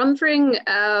I was wondering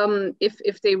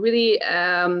if they really,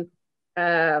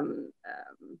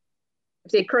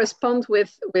 if they correspond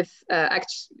with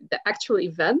the actual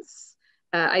events.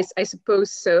 I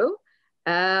suppose so.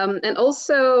 And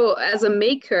also, as a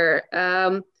maker,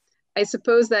 I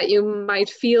suppose that you might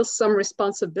feel some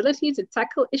responsibility to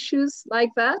tackle issues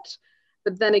like that.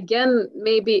 But then again,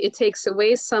 maybe it takes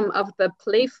away some of the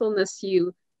playfulness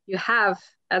you have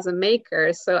as a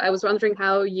maker. So I was wondering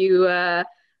how you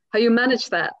manage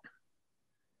that.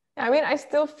 I mean, I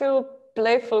still feel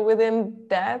playful within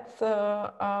that.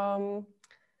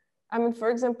 I mean, for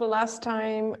example, last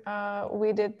time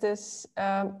we did this,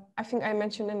 I think I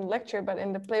mentioned in the lecture, but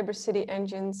in the Playber City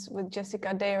Engines with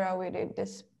Jessica Dera, we did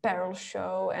this barrel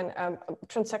show and a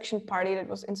transaction party that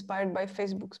was inspired by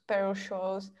Facebook's barrel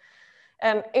shows.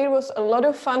 And it was a lot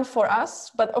of fun for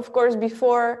us. But of course,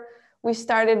 before we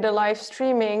started the live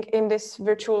streaming in this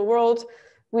virtual world,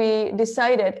 we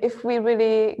decided if we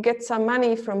really get some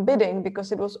money from bidding,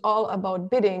 because it was all about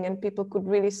bidding and people could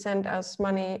really send us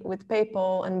money with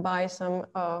PayPal and buy some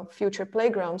future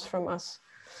playgrounds from us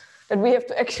that we have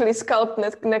to actually sculpt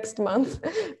next month.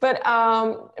 But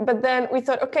then we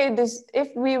thought, okay, if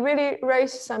we really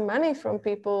raise some money from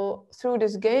people through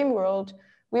this game world,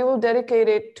 we will dedicate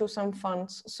it to some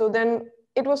funds. So then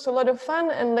it was a lot of fun,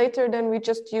 and later then we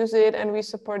just use it and we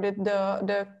supported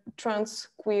the trans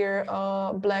queer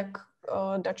Black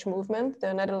Dutch movement,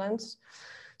 the Netherlands.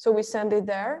 So we sent it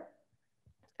there,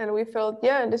 and we felt,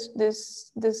 yeah,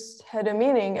 this had a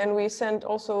meaning. And we sent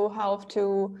also half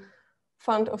to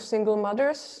fund of single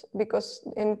mothers, because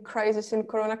in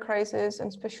Corona crisis, and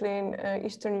especially in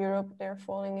Eastern Europe, they're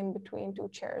falling in between two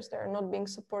chairs. They're not being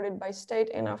supported by state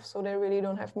enough, so they really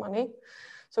don't have money.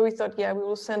 So we thought, yeah, we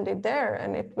will send it there,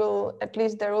 and it will, at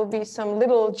least there will be some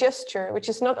little gesture, which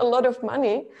is not a lot of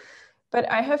money. But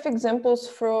I have examples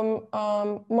from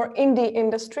more indie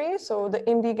industry. So the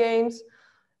indie games,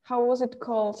 how was it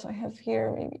called? I have here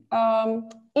maybe.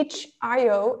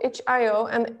 itch.io,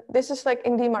 and this is like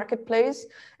indie marketplace.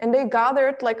 And they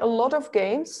gathered like a lot of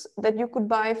games that you could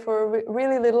buy for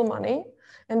really little money.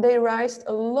 And they raised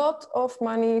a lot of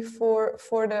money for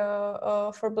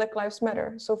Black Lives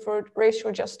Matter, so for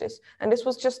racial justice. And this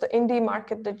was just the indie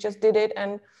market that just did it,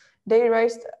 and they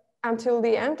raised until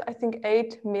the end, I think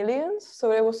 8 million.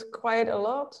 So it was quite a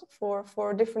lot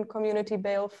for different community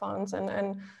bail funds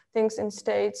and things in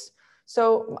states.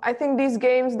 So I think these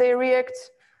games, they react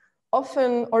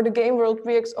often, or the game world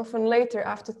reacts often later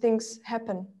after things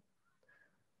happen.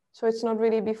 So it's not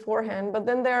really beforehand, but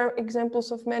then there are examples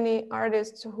of many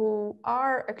artists who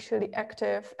are actually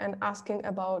active and asking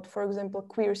about, for example,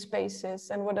 queer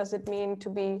spaces and what does it mean to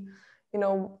be, you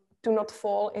know, to not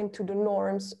fall into the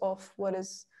norms of what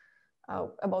is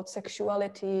about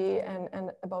sexuality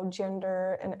and about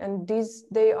gender. And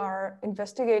they are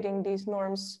investigating these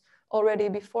norms already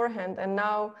beforehand. And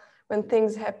now when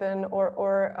things happen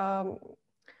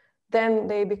then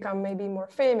they become maybe more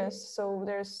famous. So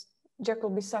there's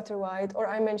Jacoby Satterwhite, or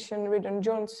I mentioned Ridon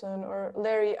Johnson, or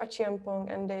Larry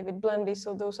Achiampong and David Blundy.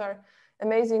 So those are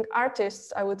amazing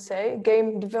artists, I would say,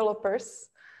 game developers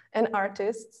and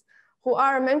artists who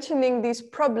are mentioning these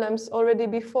problems already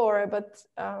before. But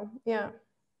yeah,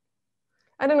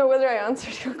 I don't know whether I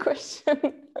answered your question.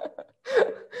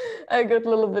 I got a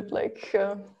little bit like,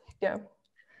 yeah,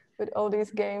 with all these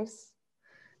games.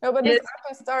 No, but these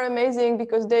artists are amazing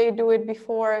because they do it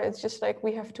before. It's just like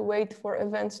we have to wait for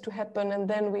events to happen, and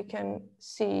then we can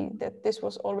see that this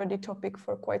was already topic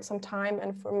for quite some time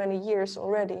and for many years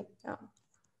already. Yeah.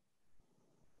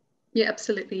 Yeah,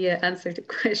 absolutely. Yeah, answered the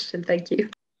question. Thank you.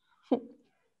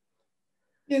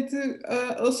 Yeah,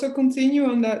 to also continue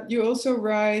on that, you also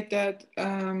write that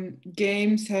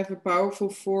games have a powerful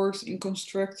force in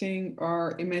constructing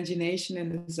our imagination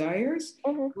and desires,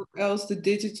 or else the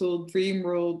digital dream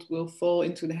world will fall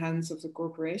into the hands of the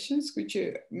corporations. Could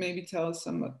you maybe tell us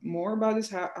some more about this?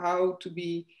 How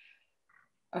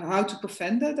to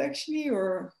prevent that actually,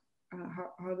 or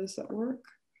how does that work?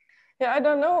 Yeah, I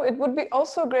don't know. It would be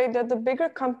also great that the bigger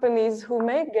companies who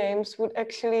make games would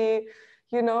actually,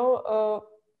 you know,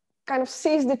 kind of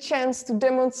seize the chance to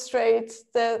demonstrate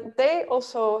that they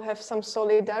also have some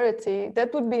solidarity.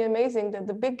 That would be amazing, that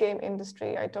the big game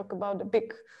industry, I talk about the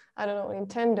big, I don't know,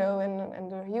 Nintendo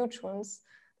and the huge ones,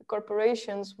 the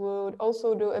corporations would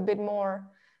also do a bit more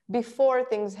before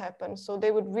things happen. So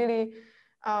they would really,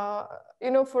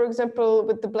 you know, for example,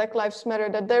 with the Black Lives Matter,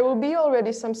 that there will be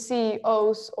already some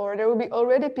CEOs, or there will be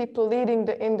already people leading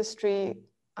the industry,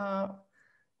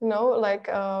 you know, like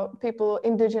people,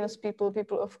 indigenous people,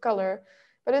 people of color.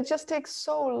 But it just takes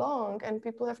so long, and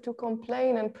people have to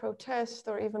complain and protest,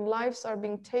 or even lives are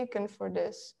being taken for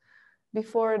this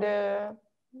before the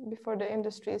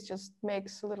industry just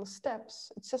makes little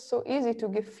steps. It's just so easy to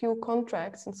give few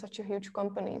contracts in such a huge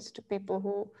companies to people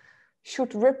who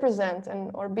should represent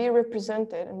or be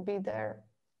represented and be there.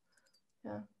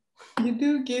 Yeah. You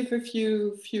do give a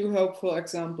few helpful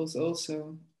examples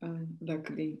also,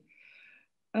 luckily.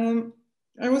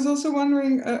 I was also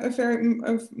wondering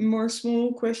a more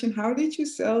small question. How did you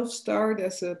start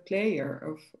as a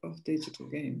player of digital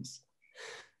games?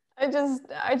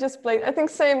 I just played, I think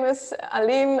same as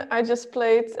Aline, I just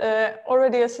played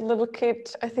already as a little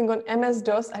kid, I think on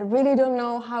MS-DOS. I really don't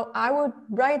know how I would,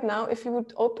 right now, if you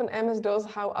would open MS-DOS,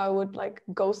 how I would like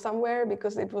go somewhere,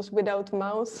 because it was without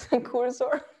mouse and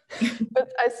cursor,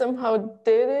 but I somehow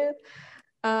did it.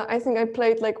 I think I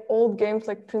played like old games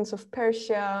like Prince of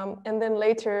Persia, and then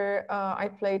later I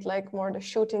played like more the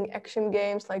shooting action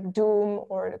games like Doom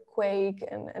or the Quake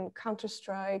and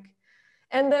Counter-Strike.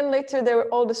 And then later there were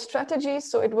all the strategies,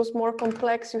 so it was more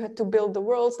complex. You had to build the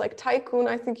worlds like Tycoon,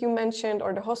 I think you mentioned,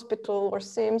 or the Hospital or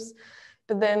Sims.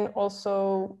 But then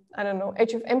also, I don't know,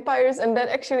 Age of Empires, and that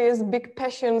actually is big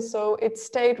passion, so it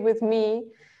stayed with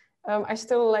me. I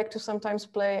still like to sometimes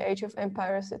play Age of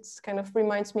Empires. It's kind of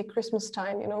reminds me Christmas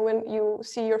time, you know, when you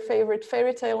see your favorite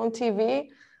fairy tale on TV,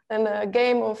 and a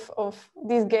game of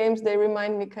these games, they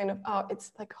remind me kind of, oh,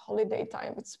 it's like holiday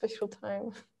time, it's special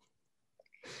time.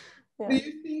 Yeah. Do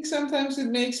you think sometimes it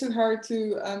makes it hard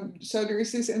to, so there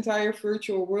is this entire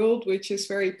virtual world which is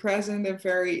very present and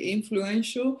very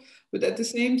influential, but at the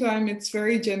same time it's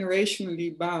very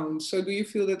generationally bound. So do you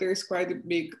feel that there's quite a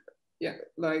big,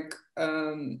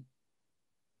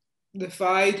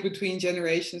 divide between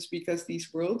generations because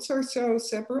these worlds are so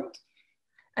separate?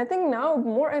 I think now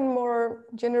more and more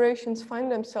generations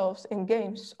find themselves in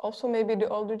games. Also maybe the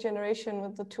older generation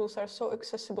with the tools are so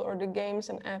accessible, or the games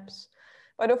and apps.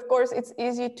 But of course, it's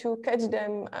easy to catch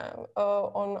them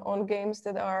on games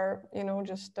that are, you know,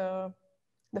 just the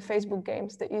Facebook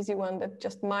games, the easy one that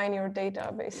just mine your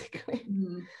data, basically.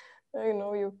 Mm-hmm. You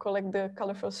know, you collect the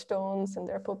colorful stones and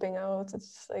they're popping out.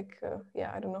 It's like,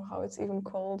 yeah, I don't know how it's even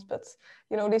called, but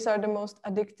you know, these are the most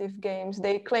addictive games.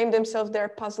 They claim themselves they're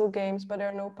puzzle games, but there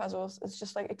are no puzzles. It's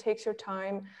just like, it takes your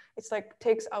time. It's like,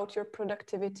 takes out your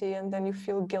productivity, and then you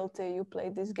feel guilty you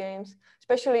played these games,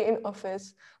 especially in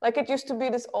office. Like it used to be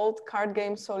this old card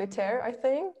game, Solitaire, I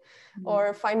think,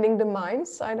 or Finding the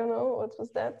Mines. I don't know, what was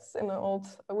that in the old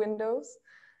Windows?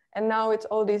 And now it's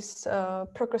all these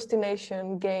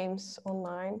procrastination games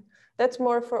online. That's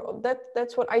more for,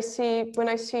 that's what I see when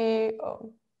I see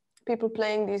people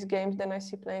playing these games, then I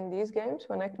see playing these games.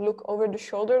 When I look over the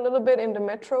shoulder a little bit in the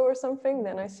metro or something,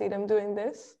 then I see them doing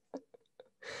this.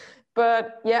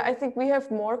 But yeah, I think we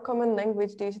have more common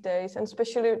language these days, and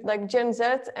especially like Gen Z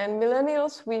and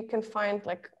millennials, we can find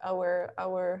like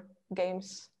our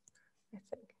games, I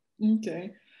think.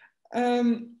 Okay.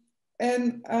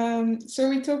 So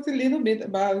we talked a little bit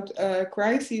about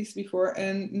crises before,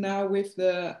 and now with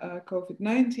the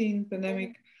COVID-19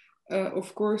 pandemic,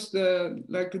 of course, the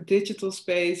digital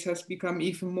space has become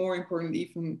even more important,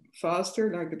 even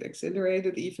faster. Like it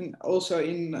accelerated, even also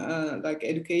in like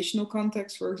educational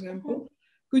context, for example.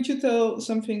 Could you tell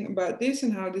something about this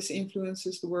and how this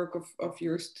influences the work of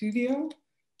your studio?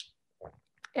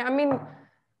 Yeah, I mean,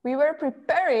 we were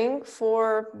preparing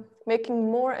for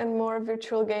making more and more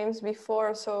virtual games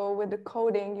before. So with the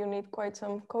coding, you need quite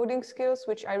some coding skills,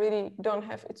 which I really don't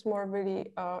have. It's more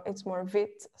really, it's more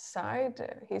Vit side.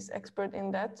 He's expert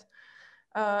in that.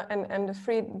 And the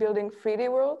building 3D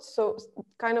worlds. So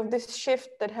kind of this shift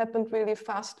that happened really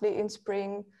fastly in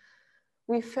spring,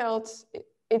 we felt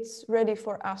it's ready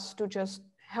for us to just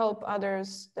help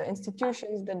others, the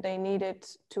institutions that they needed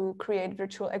to create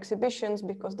virtual exhibitions,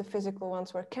 because the physical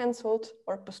ones were canceled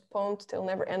or postponed till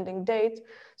never-ending date.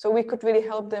 So we could really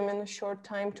help them in a short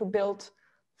time to build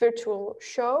virtual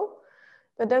show.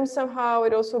 But then somehow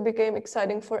it also became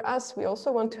exciting for us. We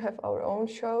also want to have our own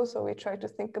show. So we try to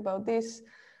think about this,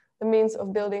 the means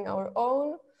of building our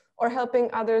own, or helping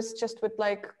others just with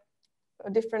like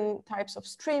different types of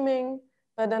streaming.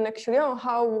 But then actually,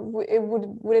 how would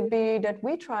it be that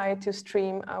we try to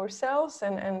stream ourselves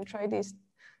and try these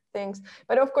things?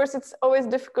 But of course, it's always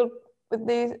difficult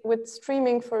with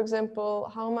streaming, for example,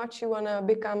 how much you want to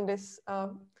become this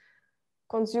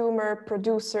consumer,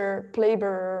 producer,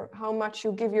 laborer, how much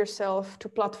you give yourself to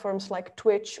platforms like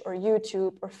Twitch or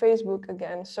YouTube or Facebook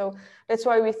again. So that's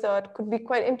why we thought it could be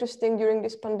quite interesting during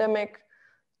this pandemic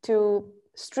to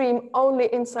stream only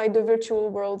inside the virtual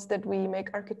worlds that we make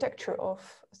architecture of.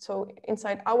 So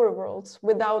inside our worlds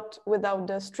without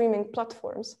the streaming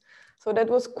platforms. So that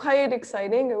was quite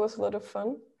exciting. It was a lot of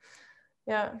fun.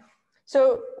 Yeah.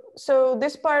 So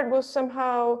this part was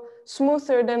somehow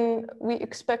smoother than we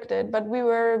expected, but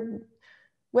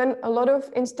when a lot of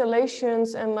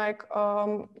installations and like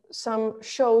some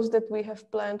shows that we have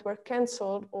planned were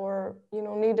canceled or, you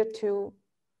know, needed to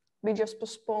be just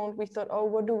postponed, we thought, oh,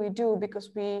 what do we do? Because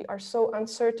we are so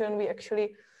uncertain. We actually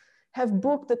have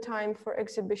booked the time for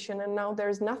exhibition and now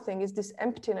there's nothing, it's this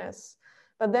emptiness.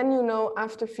 But then, you know,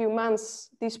 after a few months,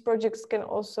 these projects can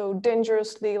also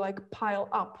dangerously like pile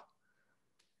up,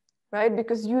 right?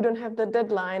 Because you don't have the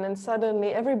deadline and suddenly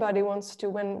everybody wants to,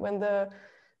 when the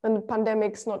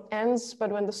pandemic's not ends, but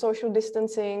when the social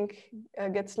distancing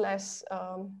gets less,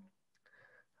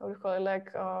 how do you call it,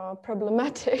 like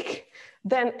problematic,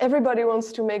 then everybody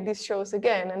wants to make these shows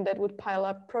again, and that would pile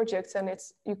up projects, and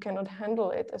you cannot handle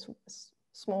it as a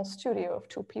small studio of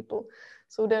 2 people.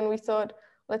 So then we thought,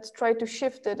 let's try to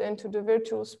shift it into the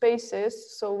virtual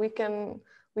spaces so we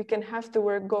can have the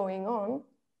work going on.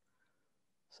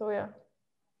 So yeah.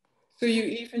 So you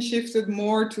even shifted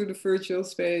more to the virtual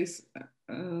space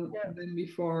than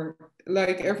before,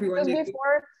 like everyone did.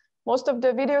 Before, most of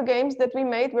the video games that we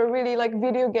made were really like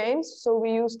video games. So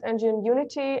we used engine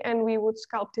Unity and we would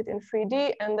sculpt it in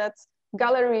 3D, and that's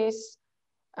galleries,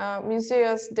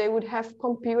 museums, they would have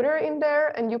computer in there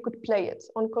and you could play it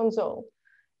on console.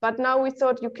 But now we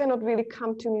thought you cannot really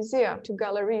come to musea, to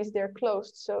galleries, they're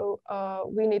closed. So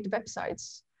we need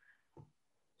websites.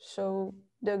 So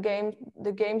the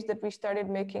games that we started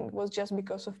making was just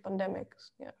because of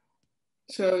pandemics, yeah.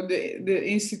 So the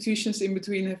institutions in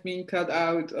between have been cut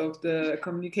out of the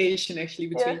communication actually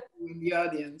between you and the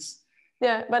audience.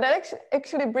 Yeah, but that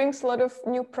actually brings a lot of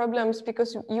new problems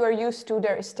because you are used to,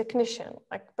 there is technician,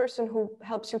 like person who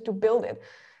helps you to build it.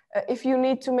 If you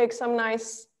need to make some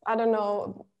nice, I don't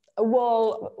know,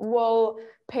 wall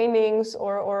paintings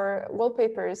or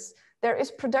wallpapers, there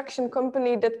is production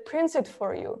company that prints it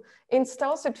for you,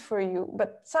 installs it for you.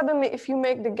 But suddenly if you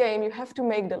make the game, you have to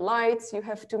make the lights, you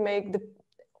have to make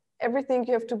everything,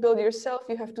 you have to build yourself,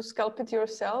 you have to sculpt it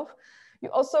yourself. You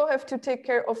also have to take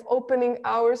care of opening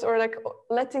hours or like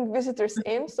letting visitors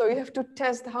in. So you have to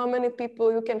test how many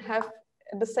people you can have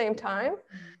at the same time,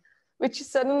 which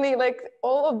suddenly like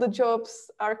all of the jobs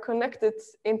are connected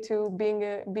into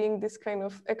being this kind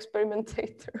of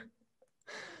experimentator.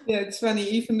 Yeah, it's funny.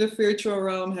 Even the virtual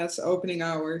realm has opening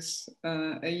hours,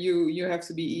 and you have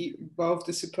to be both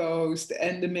the supposed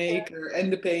and the maker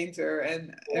and the painter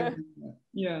and everything.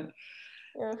 Yeah.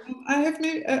 I have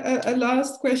maybe a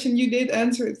last question. You did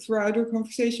answer it throughout our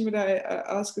conversation, but I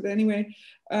ask it anyway.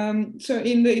 So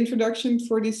in the introduction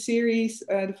for this series,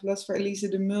 the philosopher Elise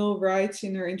de Mul writes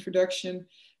in her introduction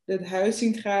that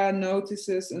Huizinga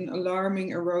notices an alarming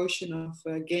erosion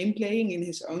of game playing in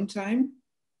his own time.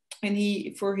 And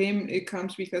for him, it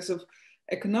comes because of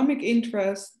economic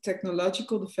interest,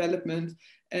 technological development,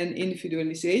 and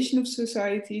individualization of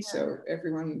society. So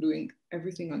everyone doing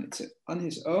everything on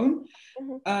his own.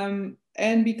 Mm-hmm.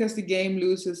 And because the game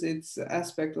loses its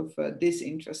aspect of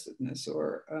disinterestedness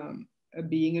or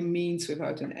being a means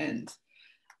without an end.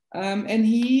 And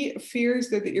he fears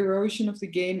that the erosion of the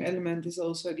game element is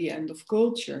also the end of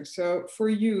culture. So for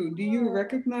you, do you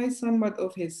recognize somewhat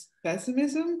of his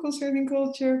pessimism concerning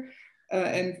culture?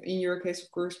 And in your case,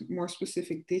 of course, more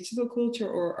specific digital culture,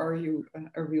 or are you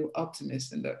a real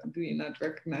optimist and do you not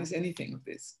recognize anything of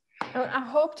this? I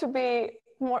hope to be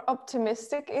more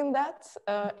optimistic in that,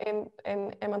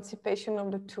 in emancipation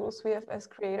of the tools we have as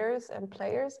creators and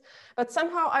players. But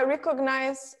somehow I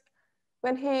recognize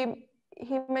when he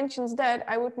mentions that,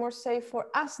 I would more say for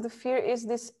us, the fear is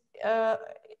this,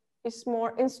 is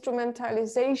more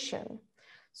instrumentalization.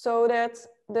 So that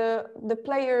the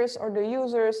players or the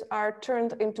users are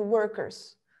turned into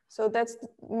workers. So that's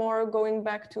more going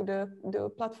back to the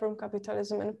platform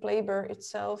capitalism and labor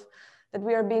itself, that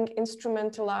we are being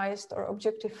instrumentalized or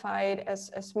objectified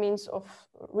as means of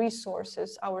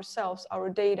resources, ourselves, our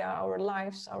data, our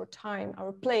lives, our time,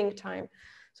 our playing time.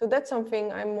 So that's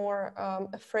something I'm more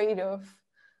afraid of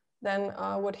than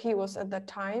what he was at that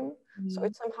time. Mm-hmm. So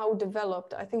it somehow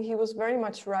developed. I think he was very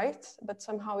much right, but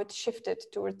somehow it shifted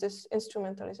towards this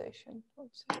instrumentalization.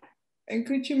 And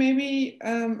could you maybe,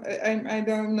 I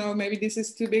don't know, maybe this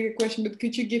is too big a question, but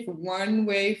could you give one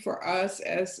way for us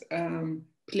as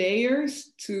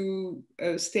players to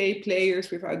stay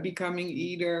players without becoming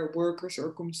either workers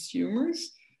or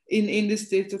consumers in this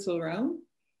digital realm?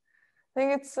 I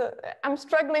think I'm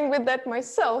struggling with that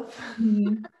myself.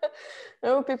 Mm-hmm.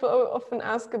 People often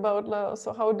ask about,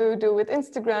 so how do you do with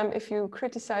Instagram if you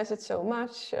criticize it so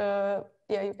much?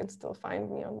 Yeah, you can still find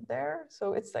me on there.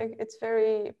 So it's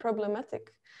very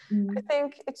problematic. Mm-hmm. I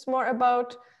think it's more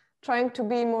about trying to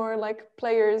be more like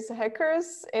players,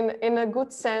 hackers in a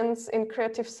good sense, in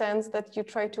creative sense, that you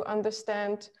try to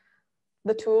understand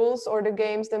the tools or the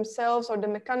games themselves or the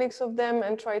mechanics of them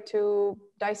and try to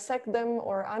dissect them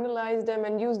or analyze them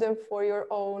and use them for your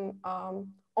own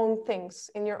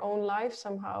things in your own life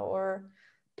somehow, or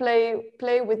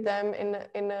play with them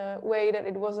in a way that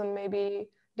it wasn't maybe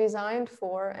designed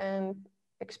for and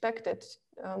expected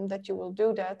that you will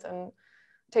do that and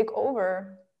take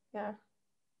over. Yeah.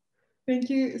 Thank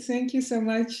you so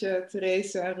much,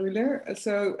 Tereza Ruller.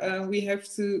 So we have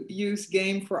to use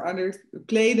game for others,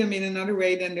 play them in another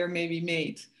way than they're maybe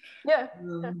made. Yeah.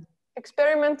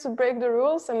 Experiment to break the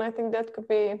rules, and I think that could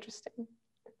be interesting.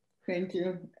 Thank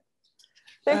you.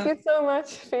 Thank you so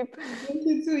much, Fiep. Thank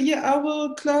you too. Yeah, I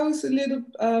will close a little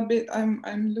bit.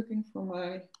 I'm looking for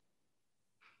my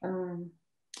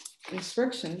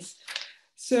instructions.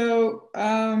 So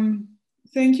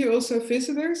thank you also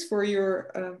visitors for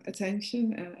your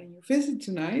attention and your visit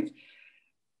tonight.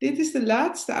 Dit is de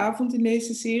laatste avond in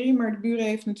deze serie, maar de Buren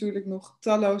heeft natuurlijk nog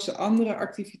talloze andere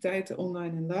activiteiten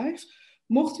online en live.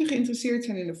 Mocht u geïnteresseerd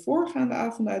zijn in de voorgaande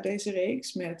avonden uit deze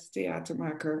reeks met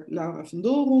theatermaker Laura van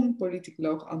Dolrom,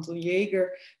 politicoloog Anton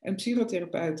Jäger en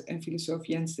psychotherapeut en filosoof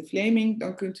Jens de Vleming,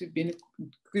 dan kunt u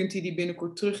die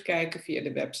binnenkort terugkijken via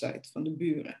de website van de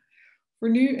Buren. Voor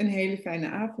nu een hele fijne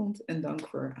avond en dank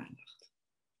voor uw aandacht.